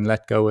perspective and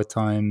let go at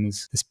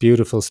times. This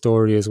beautiful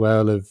story as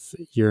well of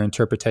your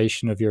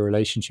interpretation of your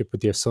relationship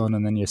with your son,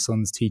 and then your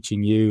son's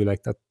teaching you,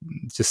 like that.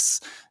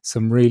 Just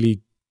some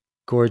really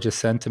gorgeous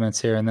sentiments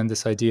here. And then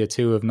this idea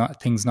too of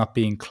not things not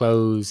being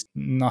closed,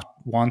 not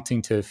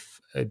wanting to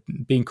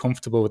being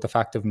comfortable with the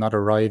fact of not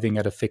arriving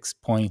at a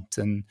fixed point.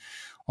 And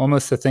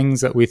almost the things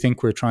that we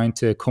think we're trying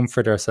to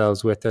comfort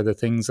ourselves with are the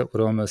things that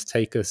would almost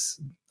take us,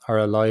 our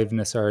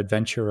aliveness, our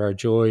adventure, our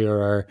joy,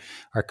 or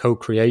our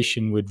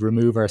co-creation, would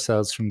remove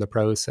ourselves from the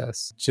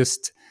process.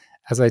 Just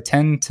as I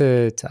tend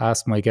to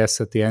ask my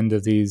guests at the end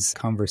of these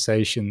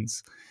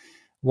conversations,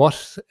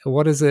 what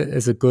is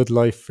a good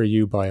life for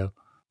you, Bayo?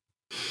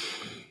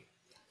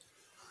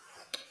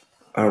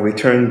 I'll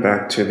return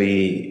back to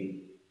the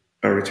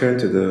I'll return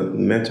to the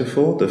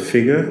metaphor, the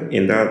figure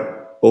in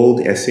that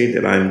old essay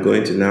that I'm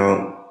going to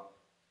now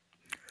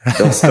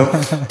dust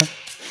off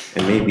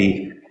and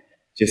maybe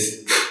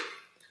just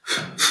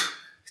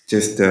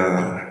just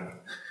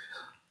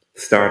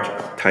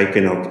start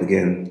typing up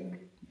again.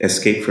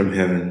 Escape from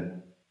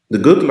heaven. The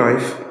good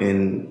life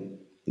in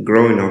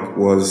growing up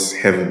was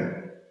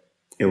heaven.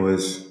 It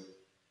was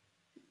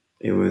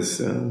it was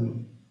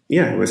heaven.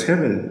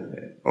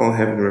 All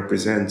heaven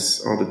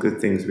represents all the good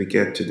things we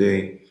get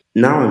today.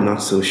 Now I'm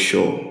not so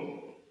sure.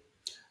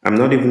 I'm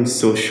not even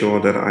so sure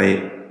that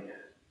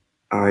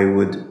I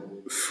would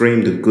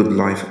frame the good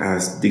life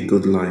as the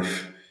good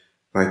life.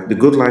 Like the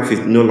good life is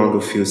no longer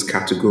feels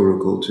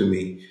categorical to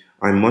me.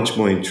 I'm much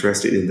more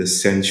interested in the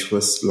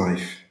sensuous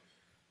life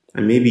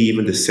and maybe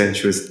even the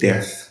sensuous Yeah.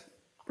 death,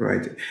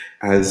 right?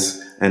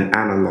 As an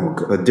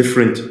analog, a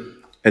different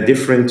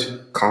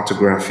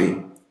cartography.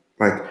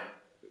 Like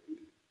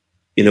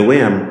in a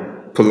way,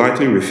 I'm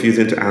politely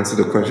refusing to answer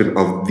the question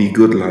of the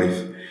good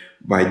life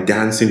by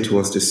dancing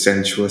towards the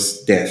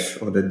sensuous death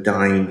or the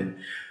dying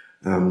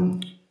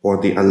or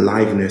the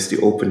aliveness,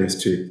 the openness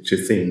to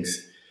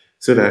things.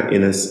 So that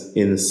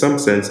in some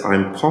sense,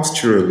 I'm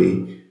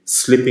posturally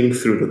slipping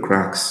through the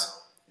cracks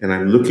and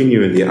I'm looking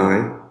you in the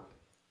eye,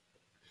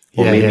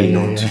 or Yeah, yeah, maybe yeah,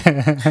 not.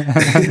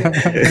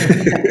 yeah.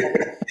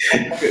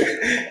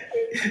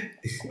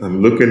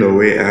 I'm looking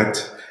away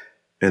at,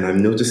 and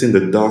I'm noticing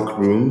the dark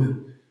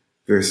room.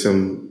 There's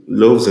some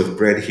loaves of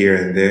bread here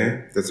and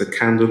there. There's a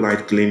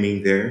candlelight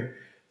gleaming there.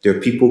 There are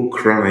people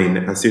crying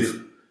as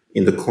if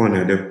in the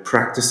corner they're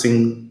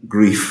practicing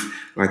grief,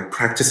 like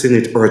practicing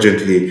it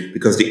urgently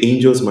because the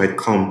angels might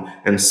come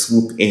and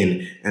swoop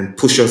in and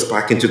push us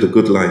back into the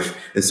good life.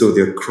 And so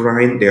they're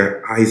crying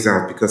their eyes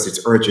out because it's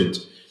urgent,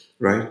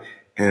 right?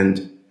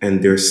 And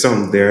there's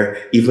some there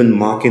even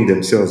marking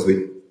themselves with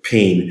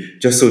pain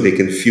just so they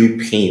can feel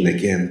pain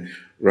again,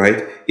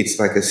 right? It's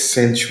like a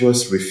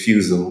sensuous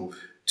refusal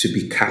to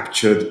be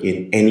captured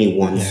in any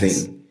one Yes.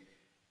 thing.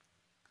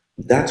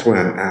 That's where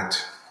I'm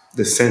at.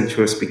 The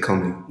sensuous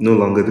becoming, no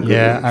longer the good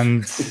Yeah, life.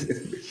 and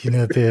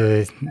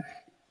the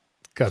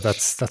God,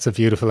 that's a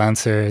beautiful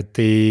answer.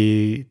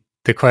 The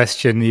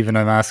question even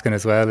I'm asking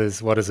as well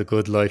is, what is a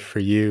good life for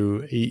you?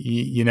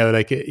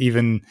 Like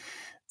even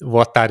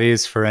what that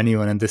is for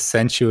anyone, and this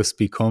sensuous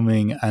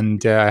becoming.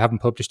 And I haven't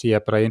published it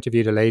yet, but I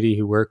interviewed a lady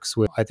who works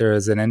with either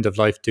as an end of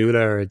life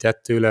doula or a death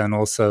doula, and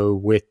also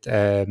with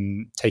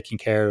taking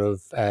care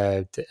of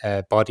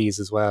bodies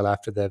as well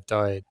after they've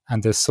died.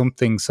 And there's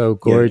something so Yeah.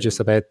 gorgeous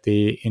about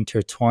the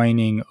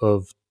intertwining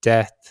of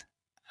death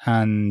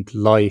and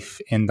life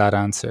in that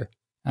answer.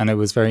 And it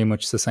was very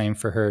much the same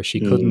for her.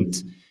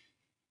 Mm.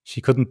 She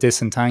couldn't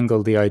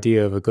disentangle the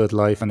idea of a good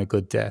life and a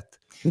good death.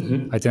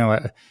 I don't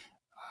know.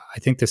 I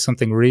think there's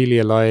something really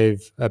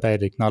alive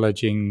about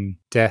acknowledging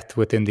death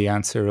within the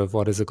answer of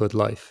what is a good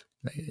life.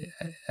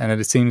 And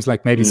it seems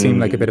like maybe seem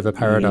like a bit of a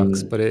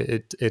paradox, but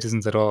it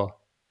isn't at all.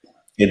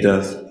 It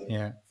does.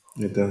 Yeah.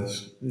 It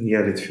does.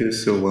 Yeah, it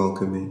feels so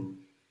welcoming.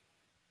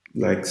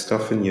 Like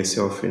stuffing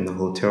yourself in a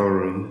hotel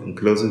room and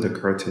closing the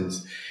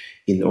curtains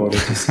in order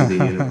to see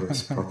the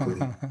universe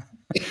properly.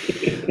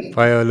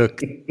 Bayo,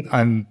 look,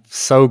 I'm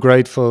so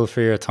grateful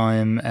for your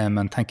time,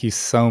 and thank you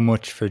so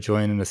much for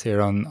joining us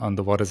here on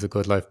the What Is a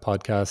Good Life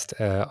podcast.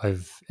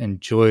 I've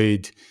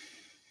enjoyed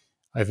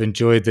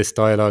this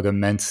dialogue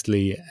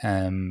immensely,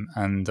 and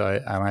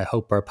I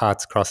hope our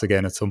paths cross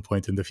again at some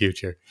point in the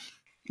future.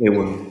 It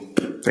will.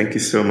 Thank you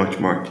so much,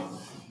 Mark.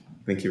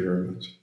 Thank you very much.